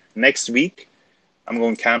Tuesday next week. I'm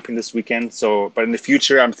going camping this weekend. But in the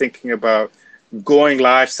future, I'm thinking about going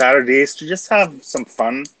live Saturdays to just have some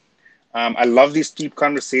fun. I love these deep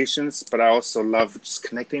conversations, but I also love just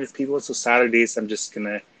connecting with people. So Saturdays, I'm just going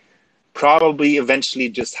to probably eventually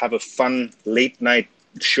just have a fun late night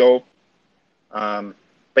show. But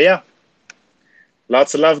yeah,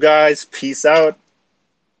 lots of love, guys. Peace out.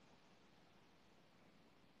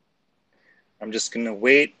 I'm just going to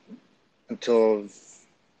wait until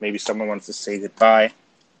maybe someone wants to say goodbye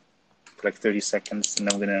for like 30 seconds, and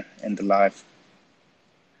I'm going to end the live.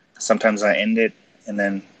 Sometimes I end it, and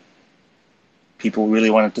then people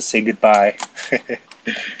really wanted to say goodbye.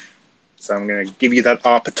 So I'm going to give you that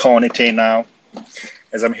opportunity now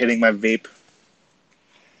as I'm hitting my vape.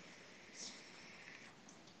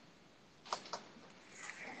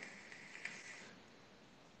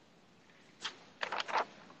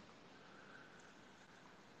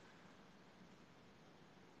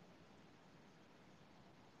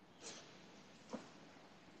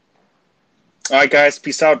 All right, guys,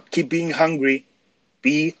 peace out. Keep being hungry.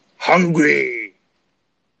 Be hungry.